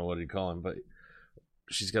savant. I don't know what you call him, but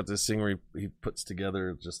she's got this thing where he puts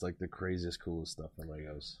together just like the craziest, coolest stuff in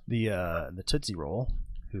Legos. The Tootsie Roll,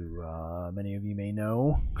 who many of you may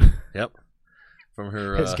know, Yep. From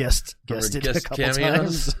her has guested a couple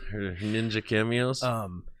times. Her ninja cameos.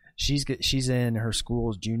 She's in her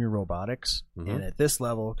school's junior robotics, and at this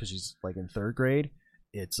level, because she's like in third grade,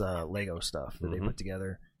 it's Lego stuff that they put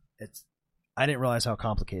together. I didn't realize how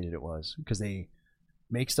complicated it was, because they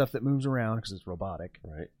make stuff that moves around because it's robotic,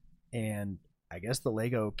 Right. and I guess the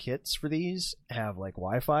Lego kits for these have like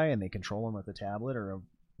Wi-Fi, and they control them with a tablet or a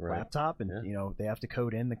laptop, and they have to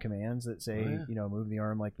code in the commands that say move the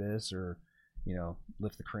arm like this, or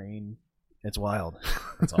lift the crane. It's wild.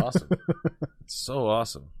 It's awesome. It's so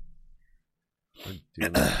awesome.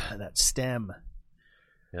 That STEM.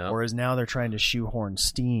 Yeah. Whereas now they're trying to shoehorn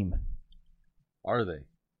STEAM. Are they?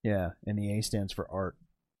 Yeah, and the A stands for art.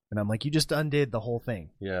 And I'm like, you just undid the whole thing.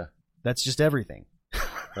 Yeah. That's just everything.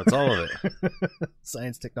 That's all of it.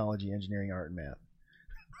 Science, technology, engineering, art, and math.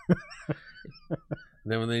 And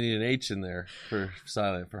then when they need an H in there for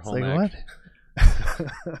silent, for home ec. Like, what?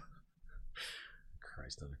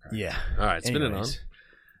 Christ on the Christ. Yeah. All right, spin it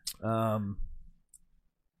on.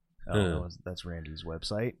 No, that's Randy's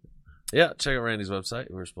website. Yeah, check out Randy's website.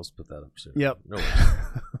 We were supposed to put that up soon. Yep. No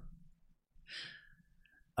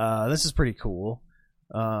this is pretty cool.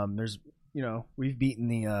 There's, we've beaten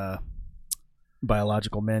the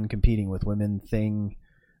biological men competing with women thing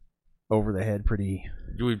over the head pretty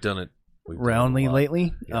We've done it roundly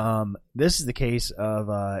lately. Yeah. This is the case of,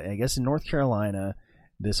 I guess in North Carolina,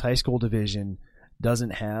 this high school division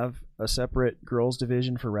doesn't have a separate girls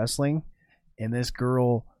division for wrestling, and this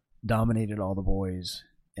girl dominated all the boys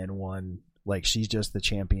and won. Like, she's just the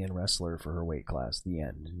champion wrestler for her weight class. The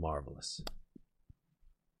end. Marvelous.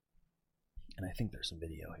 And I think there's some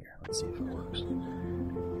video here. Let's see if it works.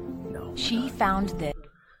 No. She found this.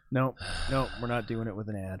 No, we're not doing it with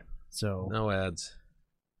an ad. So No ads.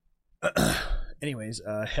 anyways,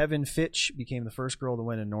 Heaven Fitch became the first girl to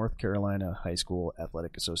win a North Carolina High School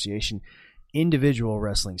Athletic Association individual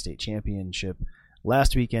wrestling state championship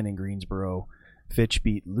last weekend in Greensboro. Fitch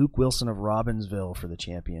beat Luke Wilson of Robbinsville for the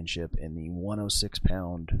championship in the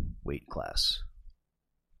 106-pound weight class.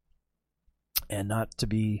 And not to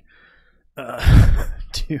be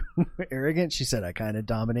too arrogant, she said I kind of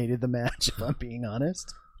dominated the match, if I'm being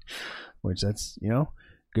honest. Which that's,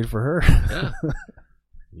 good for her.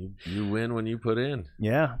 Yeah. You win when you put in.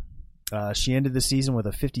 Yeah. She ended the season with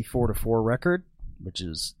a 54-4 record,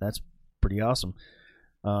 that's pretty awesome.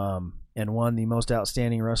 And won the Most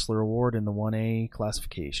Outstanding Wrestler Award in the 1A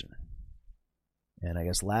classification. And I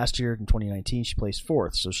guess last year in 2019 she placed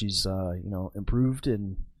 4th, so she's improved,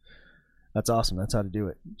 and that's awesome. That's how to do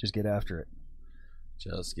it. Just get after it.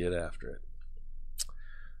 Just get after it.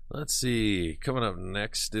 Let's see. Coming up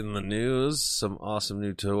next in the news, some awesome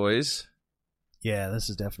new toys. Yeah, this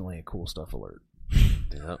is definitely a cool stuff alert.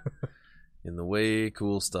 Yep. In the way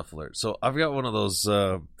cool stuff alert. So I've got one of those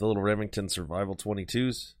the little Remington Survival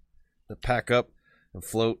 22s that pack up and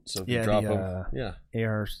float. So if you drop them,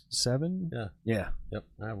 AR-7. Yeah. Yep.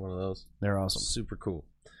 I have one of those. They're awesome. Super cool.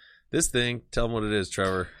 This thing. Tell them what it is,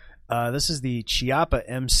 Trevor. This is the Chiappa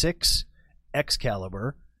M6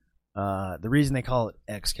 Excalibur. The reason they call it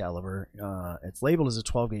Excalibur, it's labeled as a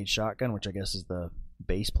 12-gauge shotgun, which I guess is the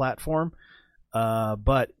base platform.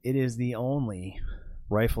 But it is the only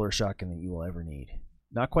rifle or shotgun that you will ever need.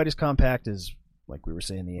 Not quite as compact as, like we were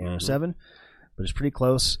saying, the AR-7, but it's pretty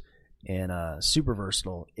close and super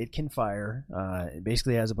versatile. It can fire. It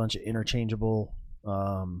basically has a bunch of interchangeable,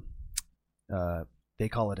 they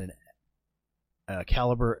call it a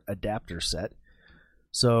caliber adapter set.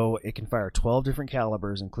 So it can fire 12 different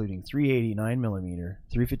calibers, including 380 9mm,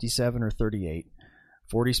 357 or 38,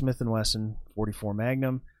 40 Smith & Wesson, 44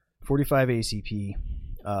 Magnum, 45 ACP,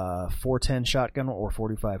 410 shotgun or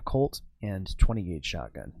 45 Colt, and 20 gauge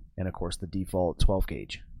shotgun, and of course the default 12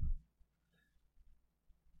 gauge.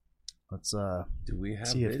 Let's do we have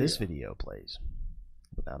see if this video plays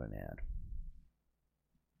without an ad.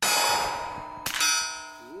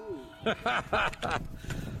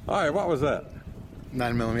 All right, what was that?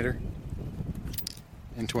 9mm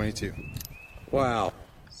and 22. Wow.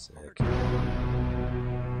 Sick.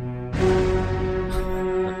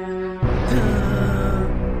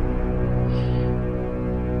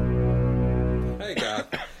 Hey guys,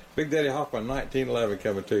 Big Daddy Hoffman 1911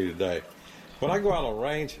 coming to you today. When I go out on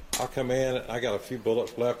range, I'll come in, I got a few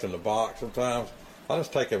bullets left in the box sometimes. I'll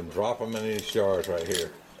just take them and drop them in these jars right here.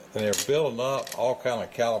 And they're building up all kind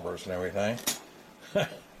of calibers and everything.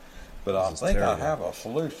 But I think I have a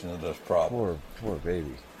solution to this problem. Poor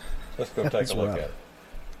baby. Let's go take a look at it.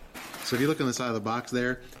 So if you look on the side of the box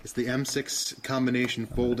there, it's the M6 combination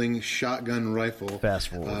folding shotgun rifle. Fast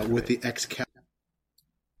forward. With the Excalibur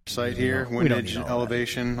sight here, windage,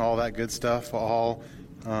 elevation, all that good stuff, all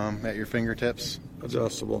at your fingertips.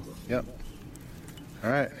 Adjustable. Yep. All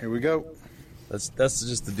right, here we go. That's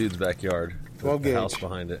just the dude's backyard. 12 the gauge. house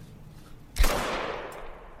behind it.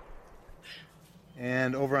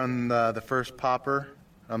 And over on the first popper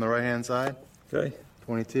on the right-hand side. Okay.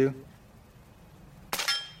 22.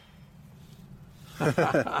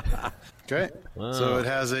 Okay. Wow. So it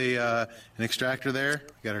has an extractor there.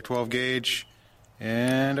 We got our 12 gauge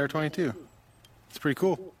and our 22. It's pretty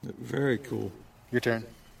cool. Very cool. Your turn.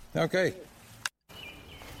 Okay.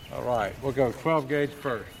 All right, we'll go 12 gauge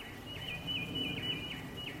first.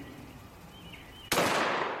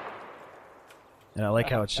 And I like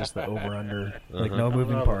how it's just the over-under, like no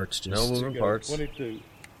moving parts. Just No moving parts. 22.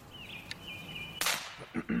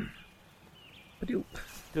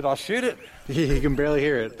 Did I shoot it? You can barely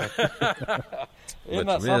hear it. Isn't But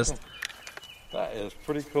that you missed. something? That is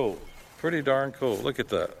pretty cool. Pretty darn cool. Look at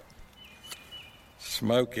that.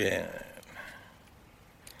 Smoking.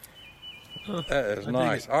 That is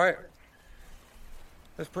nice. All right.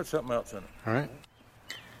 Let's put something else in it. All right.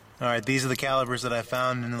 All right, these are the calibers that I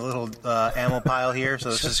found in the little ammo pile here.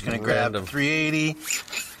 So it's just going to grab Random. 380,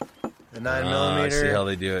 the 9mm, I see how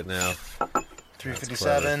they do it now.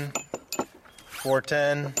 357,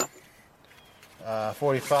 410,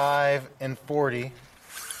 45, and 40.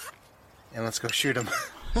 And let's go shoot them.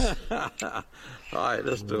 All right,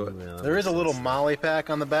 let's do it. Man, There is a little molly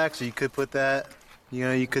pack on the back, so you could put that,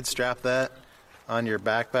 you could strap that on your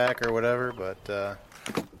backpack or whatever, but,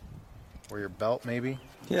 or your belt maybe.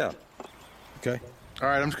 Yeah. Okay. All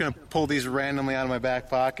right, I'm just going to pull these randomly out of my back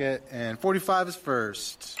pocket, and 45 is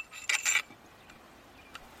first.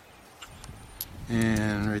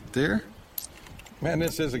 And right there. Man,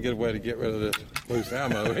 this is a good way to get rid of this loose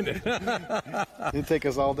ammo, isn't it? It'll take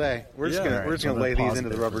us all day. We're just Yeah. gonna lay these into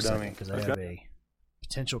the rubber dummy. because I have a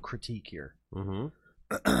potential critique here.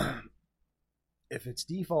 Mm-hmm. If its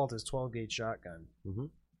default is 12 gauge shotgun, Mm-hmm.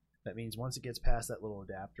 that means once it gets past that little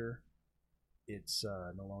adapter, it's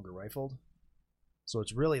no longer rifled. So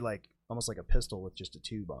it's really like almost like a pistol with just a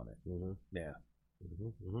tube on it. Mm-hmm. Yeah.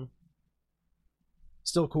 Mm-hmm.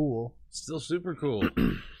 Still cool. Still super cool.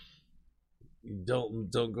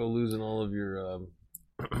 Don't go losing all of your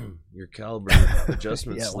caliber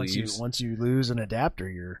adjustment sleeves. Once you lose an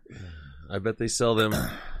adapter, I bet they sell them,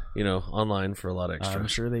 online for a lot extra. I'm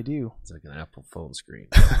sure they do. It's like an Apple phone screen.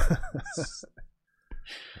 That's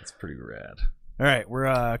pretty rad. All right,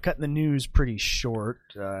 we're cutting the news pretty short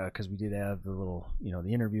because we did have the little,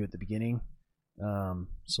 the interview at the beginning.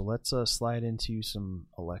 So let's slide into some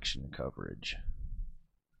election coverage.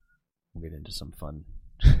 We'll get into some fun.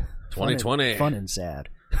 2020. Fun and sad.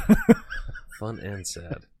 Fun and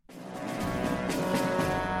sad.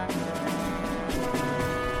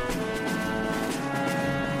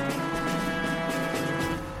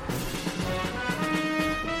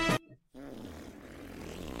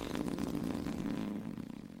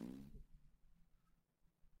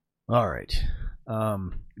 All right.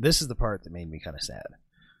 This is the part that made me kind of sad.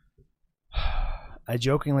 I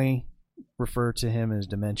jokingly refer to him as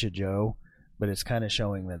Dementia Joe, but it's kind of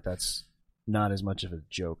showing that that's not as much of a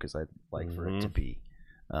joke as I'd like for it to be.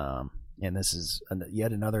 And this is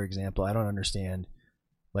yet another example. I don't understand.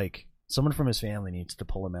 Like, someone from his family needs to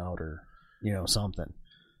pull him out or, something.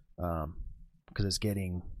 Because it's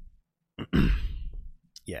getting...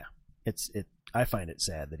 yeah. I find it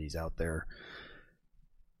sad that he's out there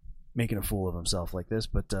making a fool of himself like this,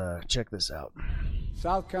 but check this out.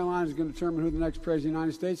 South Carolina is going to determine who the next president of the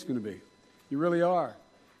United States is going to be. You really are.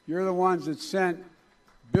 You're the ones that sent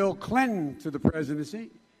Bill Clinton to the presidency,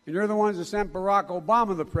 and you're the ones that sent Barack Obama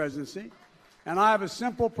to the presidency. And I have a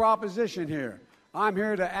simple proposition here. I'm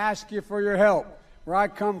here to ask you for your help. Where I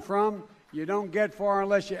come from, you don't get far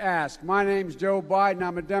unless you ask. My name's Joe Biden.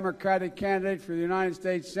 I'm a Democratic candidate for the United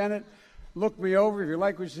States Senate. Look me over. If you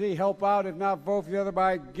like what you see, help out. If not, vote for the other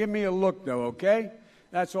guy. Give me a look, though, okay?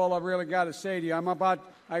 That's all I've really got to say to you. I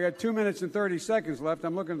got 2 minutes and 30 seconds left.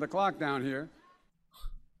 I'm looking at the clock down here.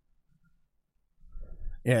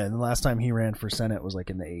 Yeah, and the last time he ran for Senate was like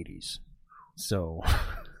in the 80s. So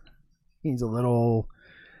seems a little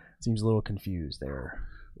confused there.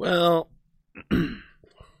 Well, that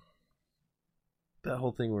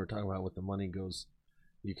whole thing we were talking about with the money goes,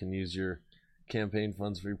 you can use your campaign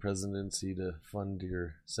funds for your presidency to fund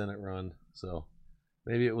your Senate run. So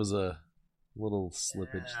maybe it was a little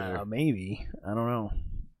slippage there. Maybe. I don't know.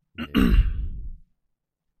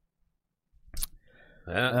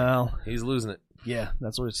 Yeah. Well, he's losing it. Yeah,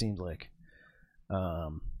 that's what it seems like.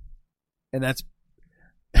 And that's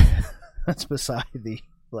that's beside the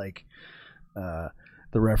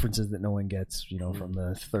references that no one gets, from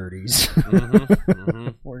the 30s.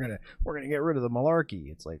 We're gonna get rid of the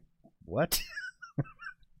malarkey. It's like, what?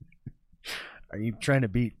 Are you trying to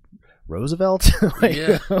beat Roosevelt?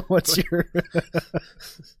 Yeah. What's your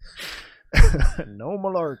no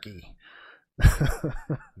malarkey?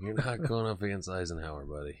 You're not going up against Eisenhower,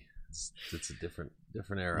 buddy. It's a different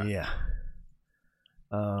era. Yeah.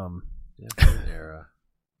 Different era.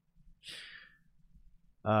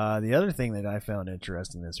 The other thing that I found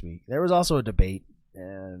interesting this week, there was also a debate,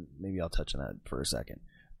 and maybe I'll touch on that for a second.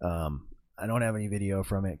 I don't have any video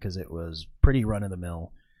from it because it was pretty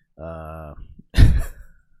run-of-the-mill.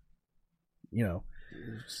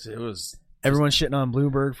 It was... Everyone's shitting on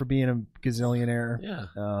Bloomberg for being a gazillionaire. Yeah.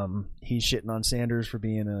 He's shitting on Sanders for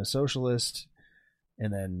being a socialist.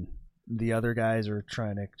 And then the other guys are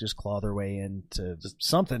trying to just claw their way into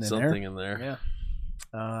something in there.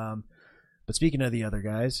 Yeah. But speaking of the other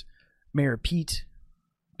guys, Mayor Pete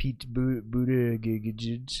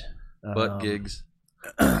Buttigieg.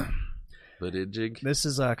 Buttigieg. This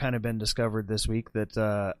has kind of been discovered this week that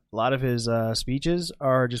a lot of his speeches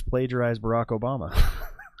are just plagiarized Barack Obama.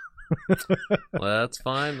 Well, that's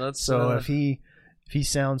fine. That's so if he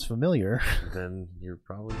sounds familiar, then you're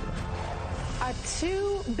probably right. A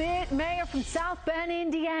two-bit mayor from South Bend,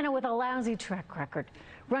 Indiana, with a lousy track record,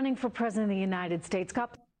 running for president of the United States.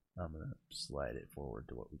 I'm gonna slide it forward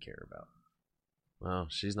to what we care about. Wow,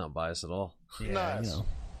 she's not biased at all. Yeah,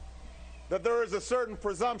 that there is a certain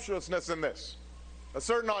presumptuousness in this, a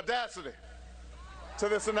certain audacity to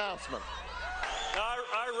this announcement.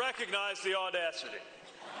 I recognize the audacity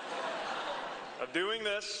of doing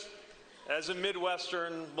this as a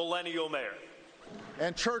Midwestern millennial mayor.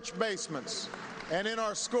 And church basements and in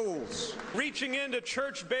our schools. Reaching into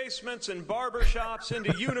church basements and barbershops,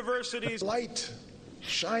 into universities. Light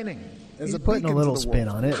shining. There's putting a little spin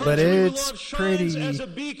on it, but it's pretty... as a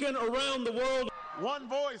beacon around the world. One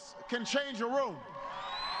voice can change a room.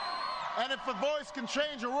 And if a voice can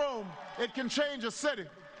change a room, it can change a city.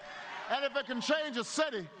 And if it can change a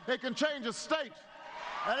city, it can change a state.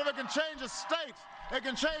 And if it can change a state, it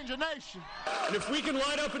can change a nation. And if we can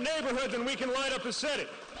light up a neighborhood, then we can light up a city.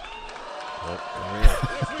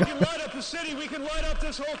 If we can light up the city, we can light up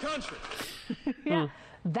this whole country. Yeah,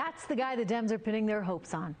 that's the guy the Dems are pinning their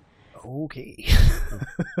hopes on. Okay.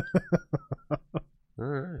 All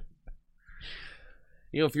right.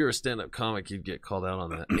 You know, if you're a stand-up comic, you'd get called out on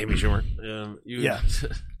that. Amy Schumer. Yeah.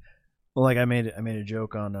 Well, like I made a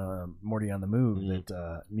joke on Morty on the Move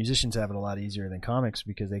that musicians have it a lot easier than comics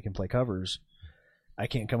because they can play covers. I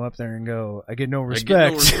can't come up there and go, I get no respect. I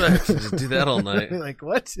get no respect. Just do that all night. Like,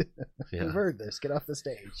 what? Yeah. We've heard this. Get off the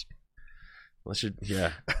stage.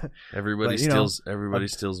 Yeah. Everybody steals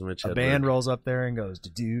Mitch Hedberg. A band rolls up there and goes,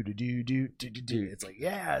 do. It's like,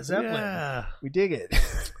 yeah, Zeppelin. Yeah. We dig it.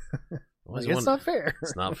 Like, it's not fair.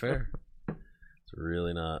 It's not fair. It's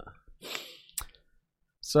really not.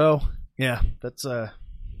 So, yeah, that's not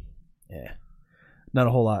a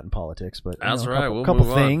whole lot in politics, but that's right. A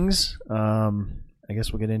couple things. I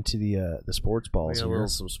guess we'll get into the sports balls here.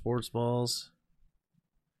 Some sports balls.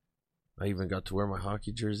 I even got to wear my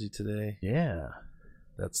hockey jersey today. Yeah,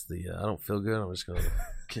 that's the. I don't feel good. I'm just gonna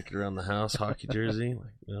kick it around the house. Hockey jersey,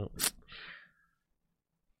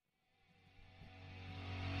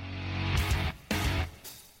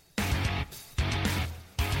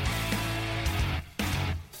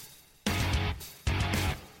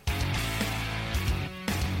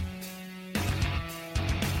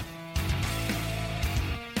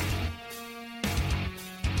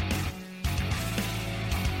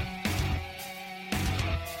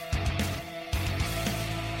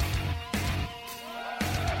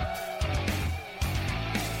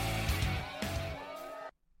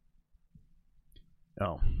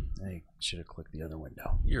 Oh, I should have clicked the other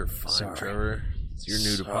window. You're fine, sorry. Trevor. You're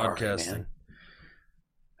new to podcasting.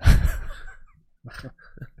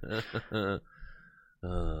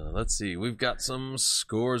 Let's see. We've got some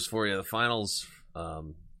scores for you. The final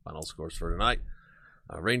scores for tonight.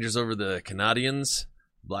 Rangers over the Canadiens.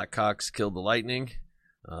 Blackhawks killed the Lightning.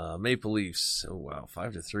 Maple Leafs,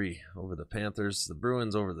 5-3 over the Panthers. The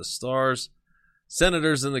Bruins over the Stars.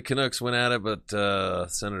 Senators and the Canucks went at it, but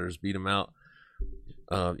Senators beat them out.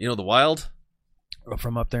 The Wild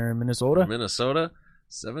from up there in Minnesota.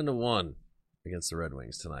 7-1 against the Red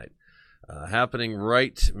Wings tonight. Happening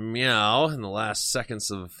right meow in the last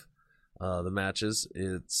seconds of the matches.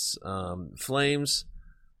 It's Flames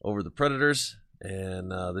over the Predators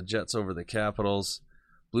and the Jets over the Capitals.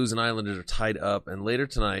 Blues and Islanders are tied up, and later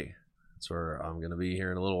tonight, that's where I'm going to be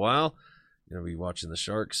here in a little while. I'm going to be watching the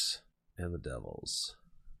Sharks and the Devils.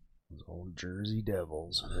 Those old Jersey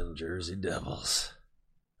Devils. And Jersey Devils.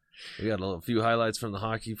 We got a few highlights from the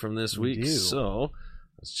hockey from this week, so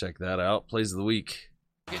let's check that out. Plays of the week.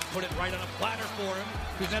 Put it right on a platter for him.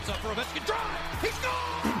 Kuznetsov for Ovechkin. Drive! He scores!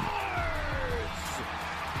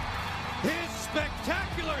 His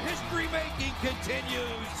spectacular history-making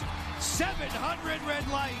continues. 700 red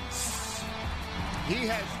lights. He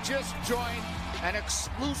has just joined an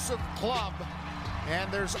exclusive club,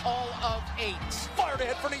 and there's all of 8. Fired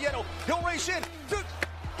ahead for Nieto. He'll race in.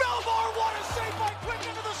 Bellemare, what a save by Quick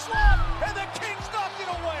into the slot, and the Kings knocked it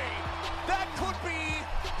away. That could be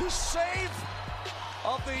the save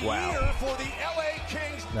of the year for the LA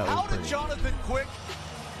Kings. How did Jonathan Quick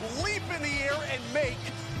leap in the air and make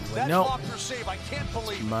that blocker save? I can't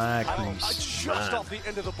believe it. Just off the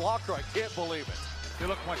end of the blocker, I can't believe it. They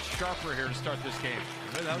look much sharper here to start this game.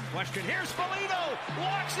 Without question. Here's Foligno.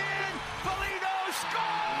 Walks in. Foligno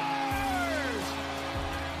scores!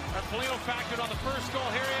 And Foligno factored on the first goal.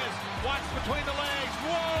 Here he is. Watch between the legs.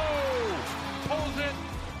 Whoa! Pulls it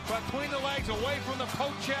between the legs away from the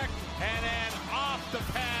poke check. And then off the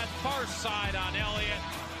pad, far side on Elliott.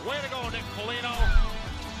 Way to go, Nick Foligno.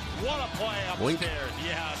 What a play upstairs.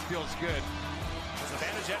 Yeah, it feels good.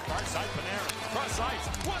 Advantage at far side, Panarin. Cross ice.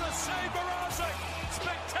 What a save, Mrazek.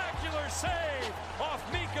 Spectacular save off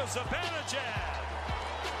Mika Zibanejad.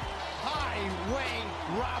 Highway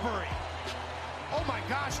robbery. Oh my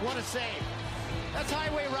gosh, what a save. That's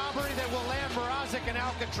highway robbery that will land Mrazek and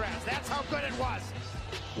Alcatraz. That's how good it was.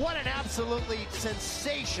 What an absolutely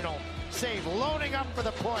sensational save. Loading up for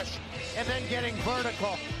the push and then getting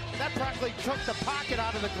vertical. That practically took the pocket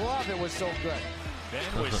out of the glove. It was so good.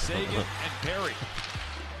 Then with Sagan and Perry.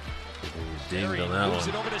 Perry moves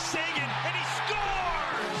it over to Sagan, and he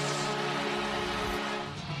scores!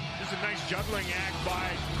 This is a nice juggling act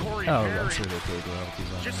by Corey Perry. I'm sure they paid royalties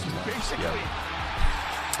on just basically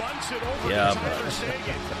bunts it over to Tyler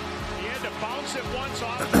Sagan. He had to bounce it once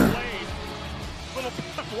off the blade.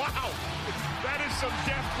 Wow, that is some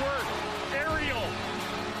deft work. Aerial,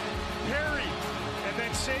 Perry, and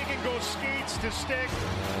then Sagan goes skates to stick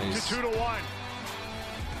to 2-1.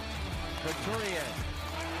 Couturier.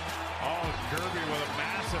 Oh, Kirby with a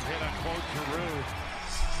massive hit on Claude Giroux.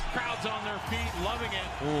 Crowd's on their feet, loving it.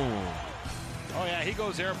 Ooh. Oh, yeah, he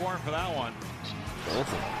goes airborne for that one.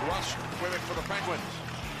 Rush with it for the Penguins.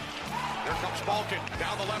 Here comes Malkin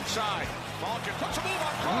down the left side. Malkin puts a move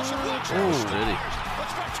on cross and looks at Steady. a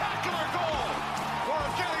spectacular goal for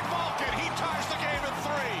Evgeny Malkin. He ties the game in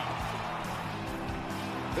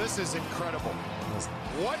 3. This is incredible.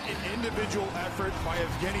 What an individual effort by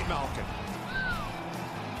Evgeny Malkin.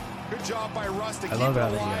 Good job by Russ to keep it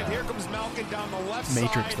alive. Here comes Malkin down the left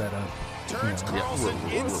Matrix side. that up. Turns Carlson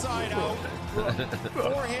inside out.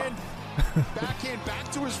 Forehand, backhand,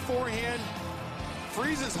 back to his forehand.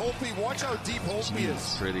 Freezes Holtby. Watch how deep Holtby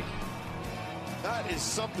is. Pretty. That is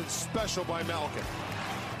something special by Malkin.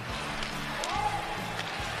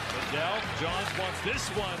 Lindell, Johns wants this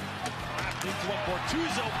one. Left into one.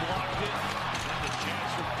 Bortuzzo blocked it. And the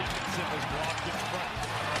chance for Dickinson was blocked in front.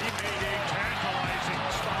 He made a tantalizing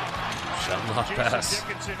stop. Shot block pass.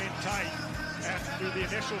 Dickinson in tight. After the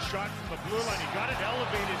initial shot from the blue line, he got it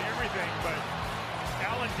elevated and everything, but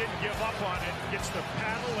Allen didn't give up on it. Gets the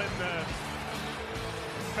paddle and the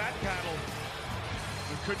fat paddle,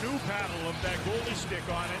 the canoe paddle of that goalie stick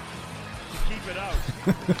on it to keep it out.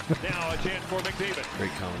 Now a chance for McDavid.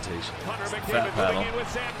 Great commentation. Hunter McDavid moving in with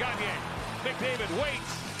Sam Gagner. McDavid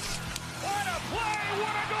waits. What a play!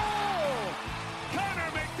 What a goal! Connor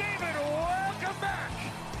McDavid, welcome back.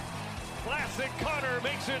 Classic Connor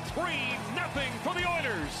makes it 3-0 for the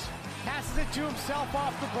Oilers. Passes it to himself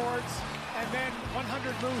off the boards, and then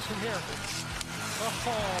 100 moves from here. Oh,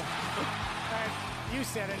 and you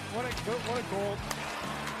said it. What a goal.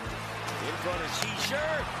 In front of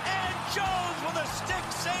Seisher, and Jones with a stick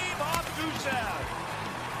save off Gusev.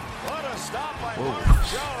 What a stop by Mark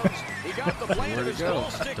Jones. He got the blade of his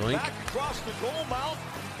goal stick back across the goal mouth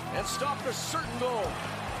and stopped a certain goal.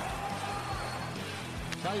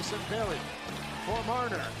 Tyson Perry for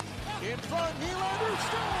Marner. In front, Nylander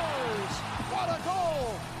scores! What a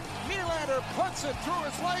goal! Nylander puts it through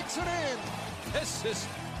his legs and in. This is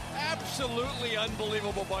absolutely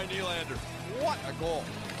unbelievable by Nylander. What a goal.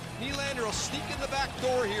 Nylander will sneak in the back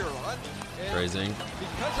door here, Ron. Phrasing.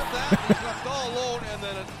 Because of that, he's left all alone, and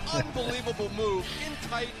then an unbelievable move in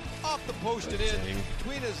tight, off the post and in,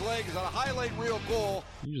 between his legs on a highlight reel goal.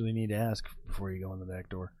 You usually need to ask before you go in the back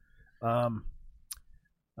door.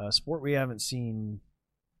 Sport we haven't seen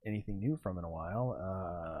anything new from in a while.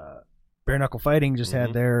 Bare Knuckle Fighting just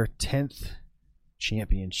had their 10th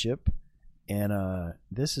championship, and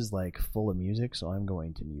this is like full of music, so I'm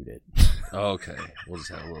going to mute it. Okay, we'll just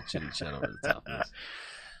have a little chitty chat over the top of this.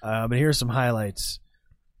 But here's some highlights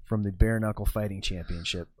from the Bare Knuckle Fighting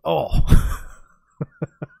Championship. Oh,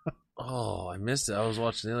 oh, I missed it. I was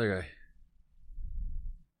watching the other guy.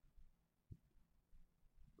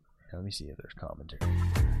 Let me see if there's commentary.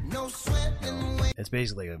 It's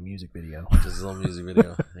basically a music video. Just a little music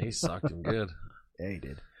video. He socked him good. Yeah, he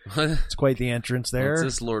did. It's quite the entrance there. What's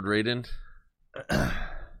this, Lord Raiden?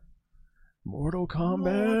 Mortal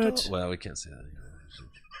Kombat. Well, we can't say that.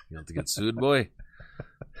 You have to get sued, boy.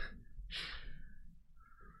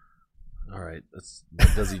 All right.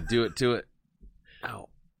 Does he do it to it? Ow.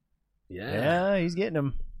 Yeah, he's getting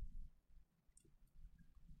him.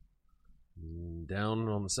 Down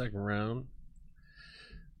on the second round.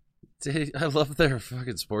 I love their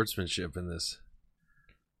fucking sportsmanship in this.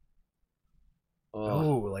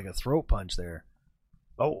 Oh, like a throat punch there.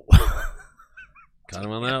 Oh. Got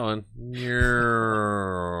him on that one.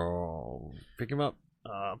 Pick him up.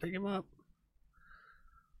 Pick him up.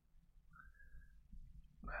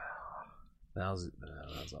 That was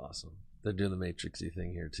awesome. They're doing the Matrixy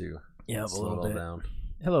thing here too. Yeah, a little bit. Down.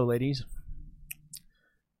 Hello, ladies.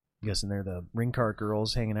 I'm guessing they're the ring cart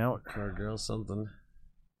girls hanging out. Cart girls, something.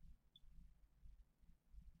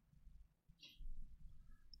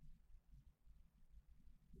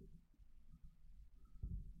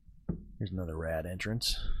 Here's another rad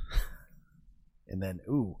entrance. And then,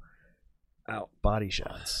 ooh. Ow. Body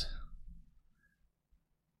shots.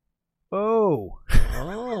 Oh.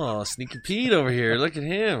 Oh, Sneaky Pete over here. Look at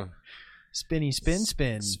him. Spinny spin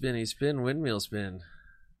spin. Spinny spin, windmill spin.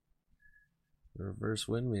 Reverse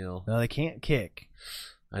windmill. No, they can't kick.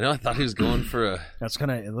 I know, I thought he was going for a...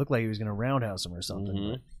 It looked like he was going to roundhouse him or something.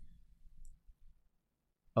 Mm-hmm.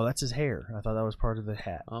 Oh, that's his hair. I thought that was part of the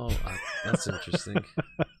hat. Oh, that's interesting.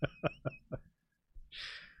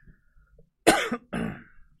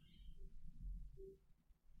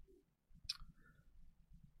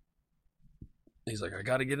 He's like, I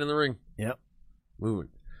got to get in the ring. Yep. Moving.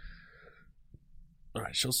 All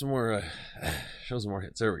right, show some more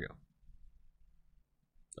hits. There we go.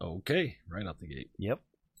 Okay, right out the gate. Yep.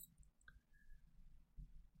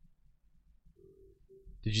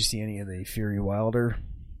 Did you see any of the Fury Wilder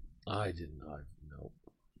I did not. Nope.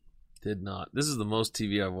 Did not. This is the most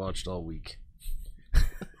TV I've watched all week.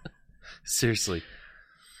 Seriously.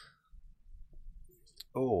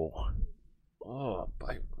 Oh.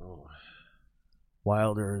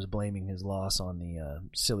 Wilder is blaming his loss on the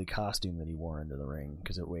silly costume that he wore into the ring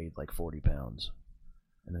because it weighed like 40 pounds.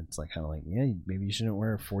 And it's like kind of like, yeah, maybe you shouldn't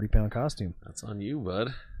wear a 40-pound costume. That's on you,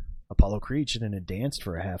 bud. Apollo Creed shouldn't have danced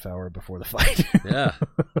for a half hour before the fight. Yeah.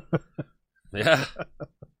 Yeah.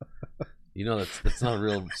 You know that's not a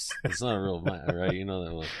real. It's not a real match, right? You know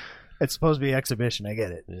that one. It's supposed to be exhibition. I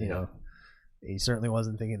get it. Yeah. You know, he certainly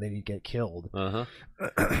wasn't thinking that he'd get killed.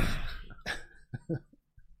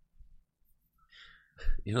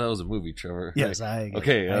 You know that was a movie, Trevor. Yes, right? I get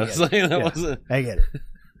okay. it. I was saying that wasn't. I get it.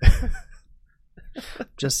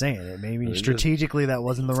 Just saying it. Maybe strategically that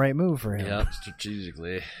wasn't the right move for him. Yeah,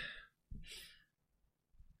 strategically.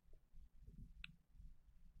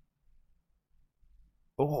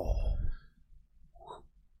 Oh.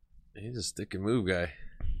 He's a stick and move guy.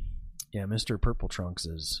 Yeah, Mr. Purple Trunks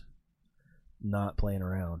is not playing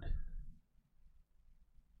around.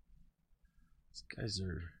 These guys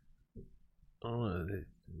are, I don't know,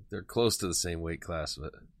 they're close to the same weight class,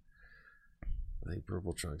 but I think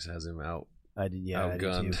Purple Trunks has him outgunned. I did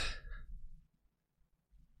too.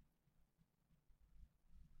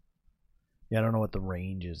 Yeah, I don't know what the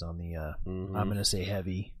range is on the. I'm gonna say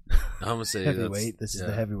heavy. I'm gonna say heavyweight. This is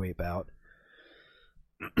the heavyweight bout.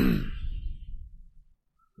 Damn,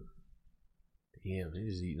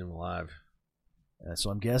 he's eating him alive. So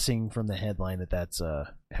I'm guessing from the headline that that's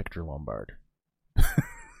Hector Lombard.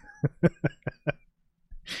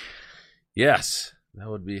 Yes, that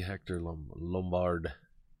would be Hector Lombard.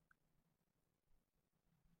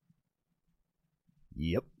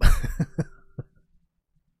 Yep.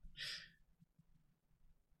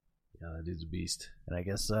 Yeah, that dude's a beast. And I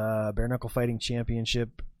guess Bare Knuckle Fighting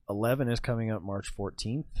Championship 11 is coming up March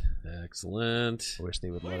 14th. Excellent. I wish they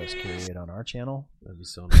would let us carry it on our channel. That'd be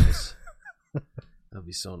so nice. That'd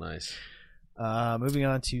be so nice. Moving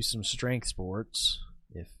on to some strength sports.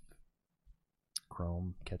 If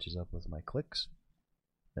Chrome catches up with my clicks.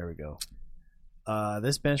 There we go.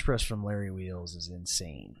 This bench press from Larry Wheels is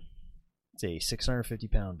insane. It's a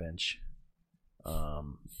 650-pound bench. Let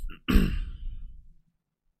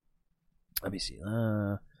me see.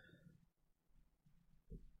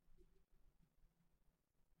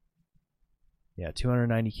 Yeah,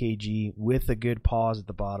 290 kg with a good pause at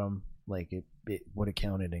the bottom. Like it would have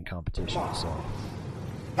counted in competition. So.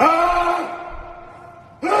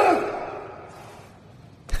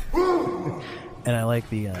 And I like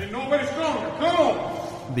the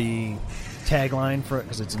tagline for it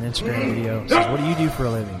because it's an Instagram video. It says, "What do you do for a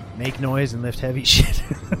living? Make noise and lift heavy shit."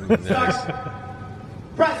 Nice.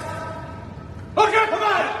 Press. Okay, come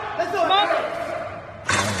on. Let's do it.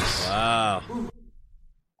 Nice. Wow.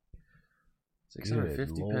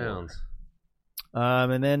 650 pounds.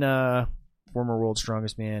 And then former world's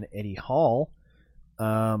strongest man Eddie Hall.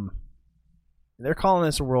 They're calling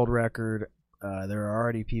this a world record. There are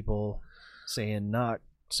already people saying not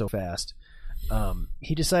so fast.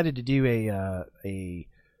 He decided to do a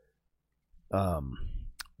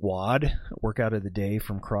WOD, workout of the day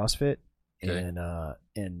from CrossFit, okay.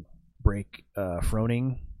 and break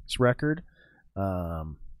Froning's record.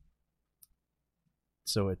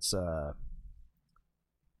 So it's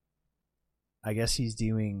I guess he's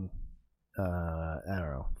doing I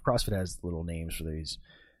don't know. CrossFit has little names for these.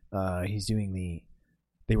 He's doing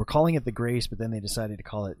they were calling it the Grace, but then they decided to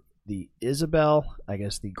call it the Isabel. I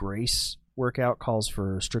guess the Grace workout calls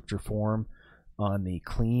for stricter form on the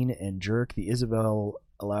clean and jerk. The Isabel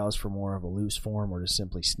allows for more of a loose form or to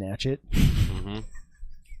simply snatch it. Mm-hmm.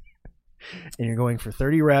 And you're going for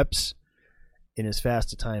 30 reps in as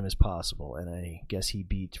fast a time as possible. And I guess he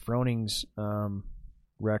beat Froning's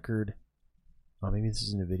record. Oh, maybe this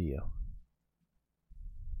isn't a video.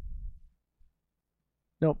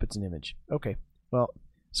 Nope, it's an image. Okay. Well,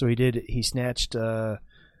 so he snatched,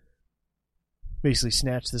 basically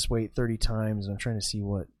snatched this weight 30 times. I'm trying to see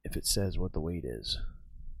if it says what the weight is.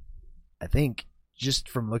 I think just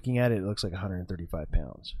from looking at it, it looks like 135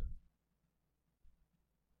 pounds.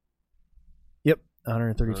 Yep,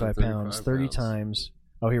 135 pounds, 30 times.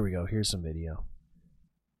 Oh, here we go. Here's some video.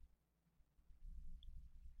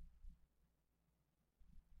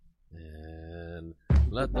 And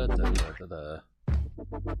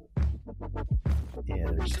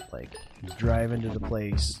yeah, there's like he's driving to the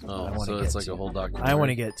place. Oh, so it's like a whole documentary. I want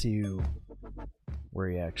to get to where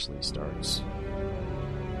he actually starts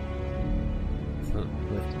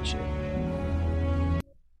lifting shit.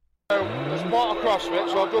 So, as part of CrossFit,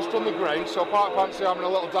 so I've just done the Grace, so part fancy having a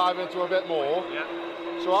little dive into a bit more. Yeah.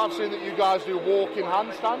 So I've seen that you guys do walking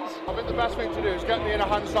handstands. I think the best thing to do is get me in a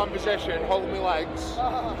handstand position, hold my legs,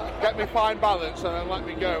 get me fine balance, and then let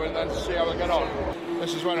me go, and then see how I get on.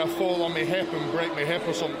 This is when I fall on my hip and break my hip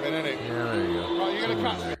or something, isn't it? Yeah, there you go. Right, you're going to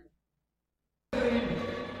catch me.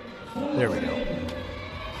 There we go.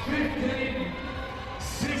 15,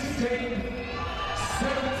 16,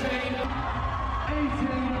 17, 18,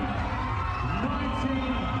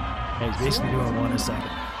 19. He's basically doing one a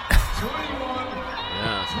second. 21,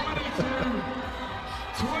 Yeah. 22,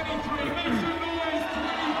 23, make some noise,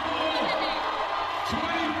 24,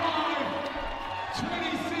 25,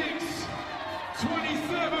 26,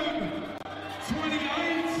 27, 28,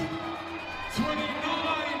 29,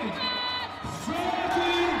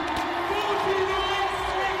 30, 49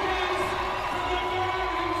 seconds from the man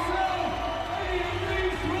himself, Ian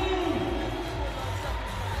Lee's rule.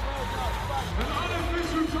 An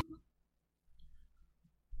unofficial time.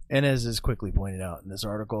 And as is quickly pointed out in this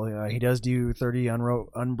article, he does do 30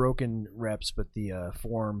 unbroken reps, but the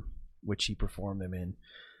form which he performed them in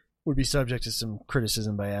would be subject to some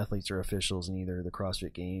criticism by athletes or officials in either the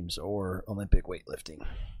CrossFit Games or Olympic weightlifting.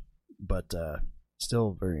 But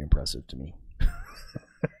still very impressive to me.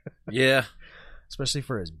 Yeah. Especially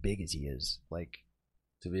for as big as he is. Like,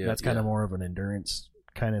 To be that's kind of more of an endurance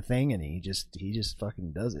kind of thing, and he just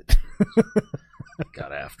fucking does it.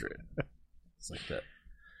 Got after it. It's like that.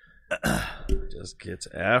 Just gets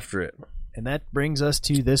after it. And that brings us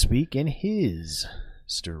to this week in his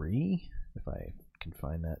story. If I can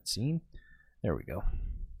find that scene. There we go.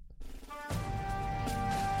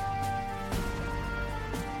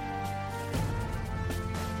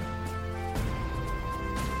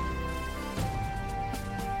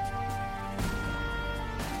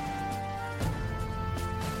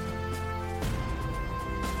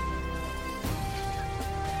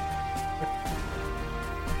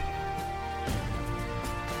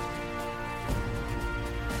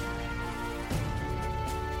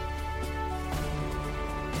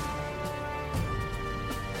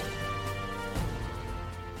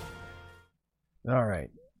 All right.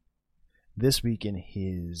 This week in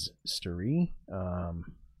his story,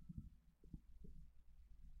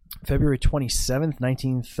 February 27th,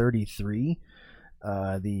 1933,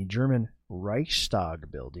 the German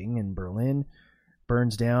Reichstag building in Berlin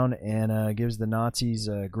burns down and gives the Nazis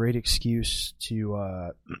a great excuse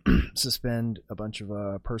to suspend a bunch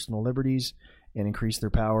of personal liberties and increase their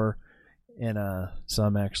power. And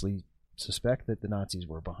some actually suspect that the Nazis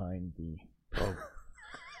were behind the...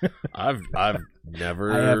 I've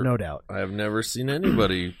never. I have no doubt. I have never seen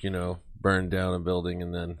anybody, burn down a building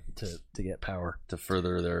and then to get power to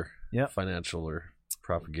further their financial or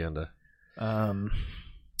propaganda.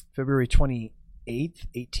 February 28th,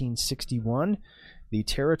 1861, the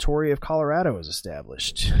territory of Colorado is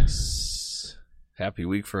established. Happy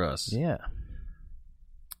week for us. Yeah.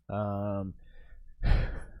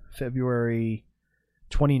 February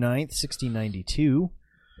 29th, 1692.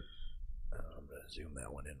 Zoom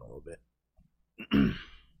that one in a little bit.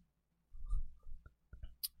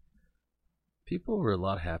 People were a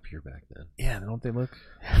lot happier back then. Yeah, don't they look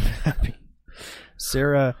happy?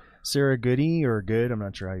 Sarah Goody, or Good, I'm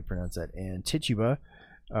not sure how you pronounce that, and Tituba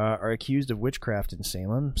are accused of witchcraft in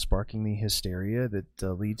Salem, sparking the hysteria that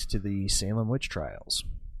leads to the Salem witch trials.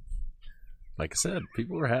 Like I said,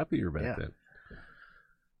 people were happier back then.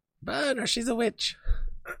 But she's a witch.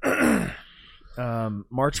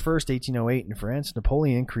 March 1st, 1808, in France,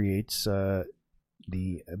 Napoleon creates the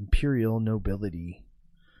imperial nobility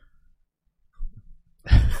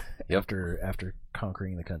after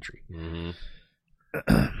conquering the country. Mm-hmm.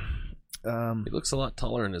 He looks a lot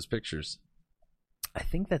taller in his pictures. I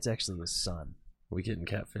think that's actually his son. Are we getting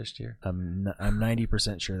catfished here? I'm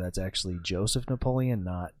 90% sure that's actually Joseph Napoleon,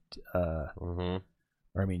 not or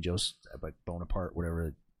I mean Joseph, but Bonaparte,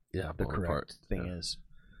 whatever the correct thing is.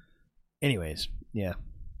 Anyways, yeah.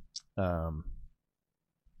 The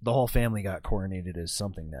whole family got coronated as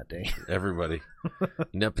something that day. Everybody.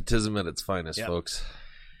 Nepotism at its finest, folks.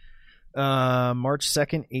 March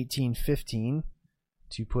 2nd, 1815,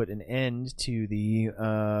 to put an end to the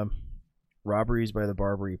robberies by the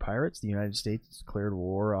Barbary pirates, the United States declared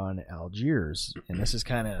war on Algiers. And this is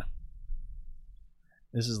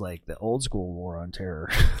like the old school war on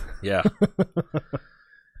terror. Yeah.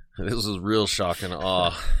 This was real shock and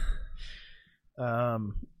awe.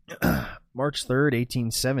 March 3rd,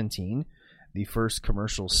 1817, the first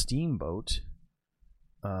commercial steamboat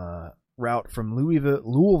route from Louisville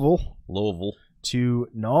to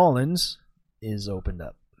New Orleans is opened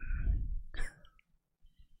up.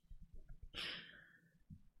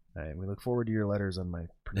 All right, we look forward to your letters on my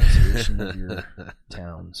pronunciation of your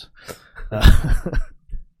towns.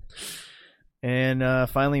 And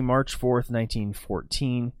finally, March 4th,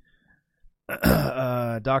 1914,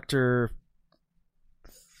 Dr.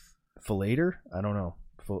 Falater, I don't know,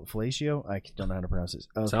 Fellatio? I don't know how to pronounce it.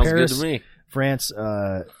 Sounds Paris, good to me. France,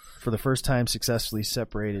 for the first time, successfully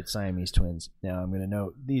separated Siamese twins. Now, I'm going to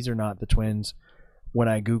note, these are not the twins. When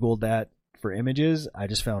I Googled that for images, I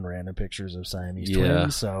just found random pictures of Siamese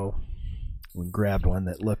twins, so we grabbed one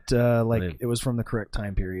that looked like it was from the correct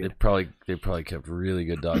time period. They probably kept really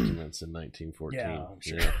good documents in 1914. Yeah, I'm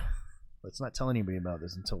sure. Let's not tell anybody about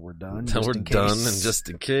this until we're done. Until we're done, and just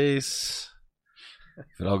in case.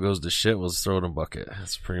 If it all goes to shit, we'll just throw it in a bucket.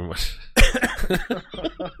 That's pretty much.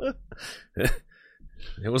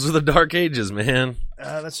 It was the Dark Ages, man.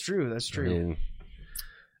 That's true. That's true. I mean,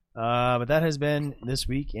 but that has been this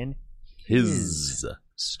week in his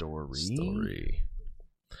story.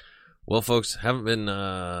 Well, folks, haven't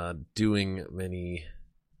been doing many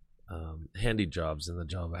handy jobs, and the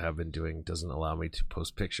job I have been doing doesn't allow me to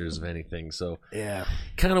post pictures of anything. So, yeah,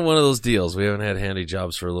 kind of one of those deals. We haven't had handy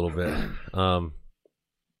jobs for a little bit.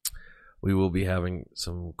 We will be having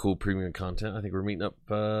some cool premium content. I think we're meeting up.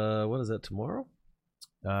 What is that, tomorrow?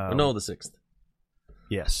 No, the 6th.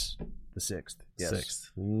 Yes, the 6th. Yes.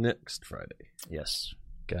 6th, next Friday. Yes.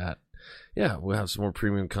 We'll have some more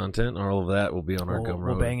premium content. All of that will be on our Gumroad.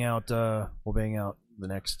 We'll bang out. We'll bang out the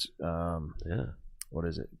next. What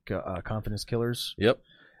is it? Confidence Killers. Yep.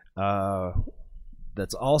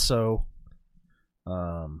 That's also.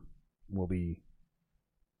 We'll be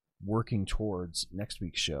working towards next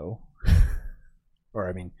week's show, or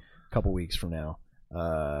I mean, a couple weeks from now.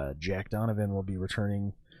 Jack Donovan will be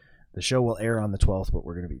returning. The show will air on the 12th, but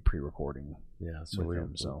we're going to be pre-recording. Yeah, so with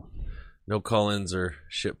him. So no call-ins or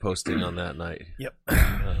shit posting on that night. Yep.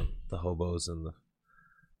 The hobos and the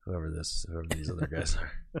whoever these other guys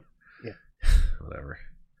are. Yeah. Whatever.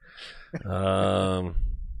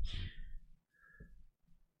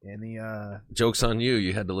 And the joke's on you.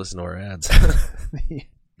 You had to listen to our ads.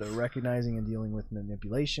 the Recognizing and Dealing with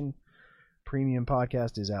Manipulation premium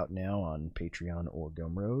podcast is out now on Patreon or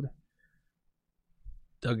Gumroad.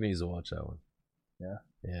 Doug needs to watch that one. Yeah?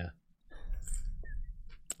 Yeah.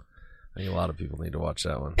 I think a lot of people need to watch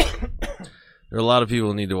that one. There are a lot of people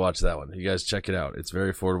who need to watch that one. You guys check it out. It's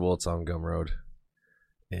very affordable. It's on Gumroad.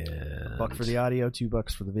 And $1 for the audio,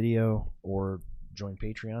 $2 for the video, or join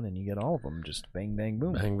Patreon and you get all of them. Just bang, bang,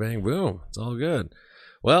 boom. Bang, bang, boom. It's all good.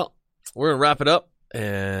 Well, we're going to wrap it up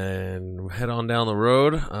and head on down the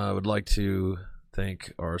road. I would like to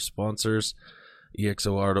thank our sponsors,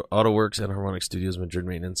 EXO Auto Works and Harmonic Studios, Madrid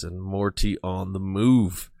Maintenance, and Morty on the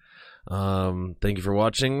Move. Thank you for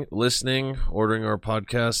watching, listening, ordering our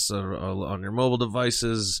podcasts on your mobile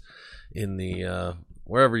devices, in the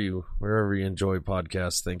wherever you enjoy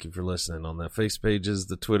podcasts. Thank you for listening on the face pages,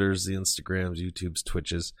 the Twitters, the Instagrams, YouTubes,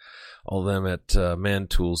 Twitches, all of them at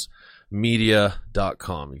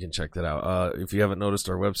mantoolsmedia.com. You can check that out. If you haven't noticed,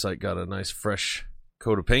 our website got a nice fresh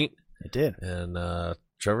coat of paint. It did. And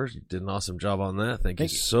Trevor, you did an awesome job on that. Thank you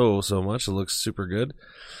so much. It looks super good.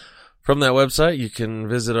 From that website, you can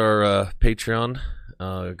visit our Patreon,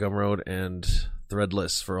 Gumroad, and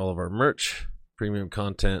Threadless for all of our merch, premium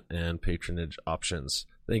content, and patronage options.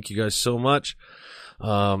 Thank you guys so much.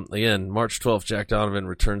 Again, March 12th, Jack Donovan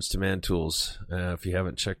returns to Man Tools. If you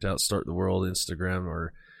haven't checked out Start the World, Instagram,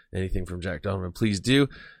 or anything from Jack Donovan, please do.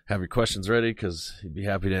 Have your questions ready because he'd be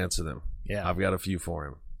happy to answer them. Yeah. I've got a few for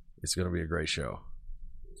him. It's going to be a great show.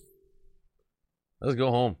 Let's go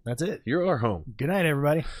home. That's it. You're our home. Good night,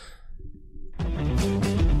 everybody.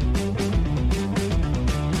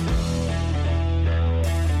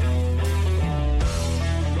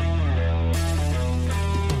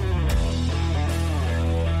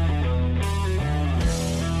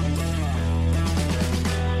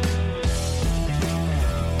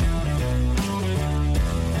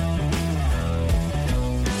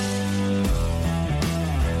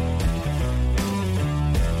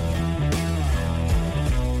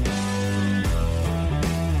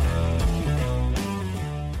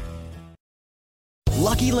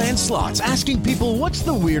 Lucky Land Slots, asking people, what's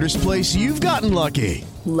the weirdest place you've gotten lucky?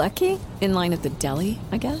 Lucky? In line at the deli,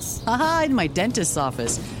 I guess? Aha, in my dentist's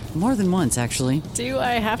office. More than once, actually. Do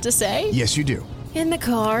I have to say? Yes, you do. In the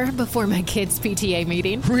car before my kids' PTA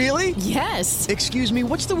meeting. Really? Yes. Excuse me,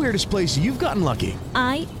 what's the weirdest place you've gotten lucky?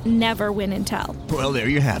 I never win and tell. Well, there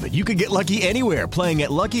you have it. You can get lucky anywhere, playing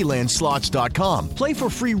at LuckyLandSlots.com. Play for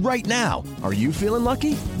free right now. Are you feeling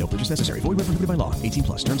lucky? No purchase necessary. Void where prohibited by law.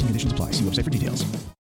 18+. Terms and conditions apply. See website for details.